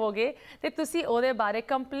ਹੀ ਨਹੀਂ ਹੋਵੋਗੇ ਤੇ ਤੁਸੀਂ ਉਹਦੇ ਬਾਰੇ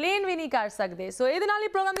ਕੰਪਲੇਨ ਵੀ ਨਹੀਂ ਕਰ ਸਕਦੇ ਸੋ ਇਹਦੇ ਨਾਲ ਹੀ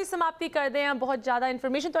ਪ੍ਰੋਗਰਾਮ ਦੀ ਸਮਾਪਤੀ ਕਰਦੇ ਹਾਂ ਬਹੁਤ ਜ਼ਿਆਦਾ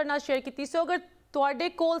ਇਨਫੋਰਮੇਸ਼ਨ ਤੁਹਾਡੇ ਨਾਲ ਸ਼ੇਅਰ ਕੀਤੀ ਸੋ ਅਗਰ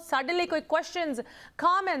ਤੁਹਾਡੇ ਕੋਲ ਸਾਡੇ ਲਈ ਕੋਈ ਕੁਐਸਚਨਸ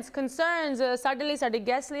ਕਮੈਂਟਸ ਕੰਸਰਨਸ ਸਾਡੇ ਲਈ ਸਾਡੇ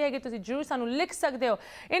ਗੈਸਟ ਲਈ ਹੈਗੇ ਤੁਸੀਂ ਜ਼ਰੂਰ ਸਾਨੂੰ ਲਿਖ ਸਕਦੇ ਹੋ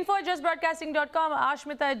info@justbroadcasting.com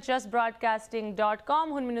aashmeeta@justbroadcasting.com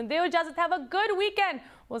ਹੁਣ ਮੈਨੂੰ ਦਿਓ ਇਜਾਜ਼ਤ have a good weekend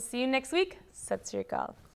we'll see you next week ਸਤਿ ਸ਼੍ਰੀ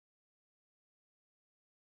ਅਕਾਲ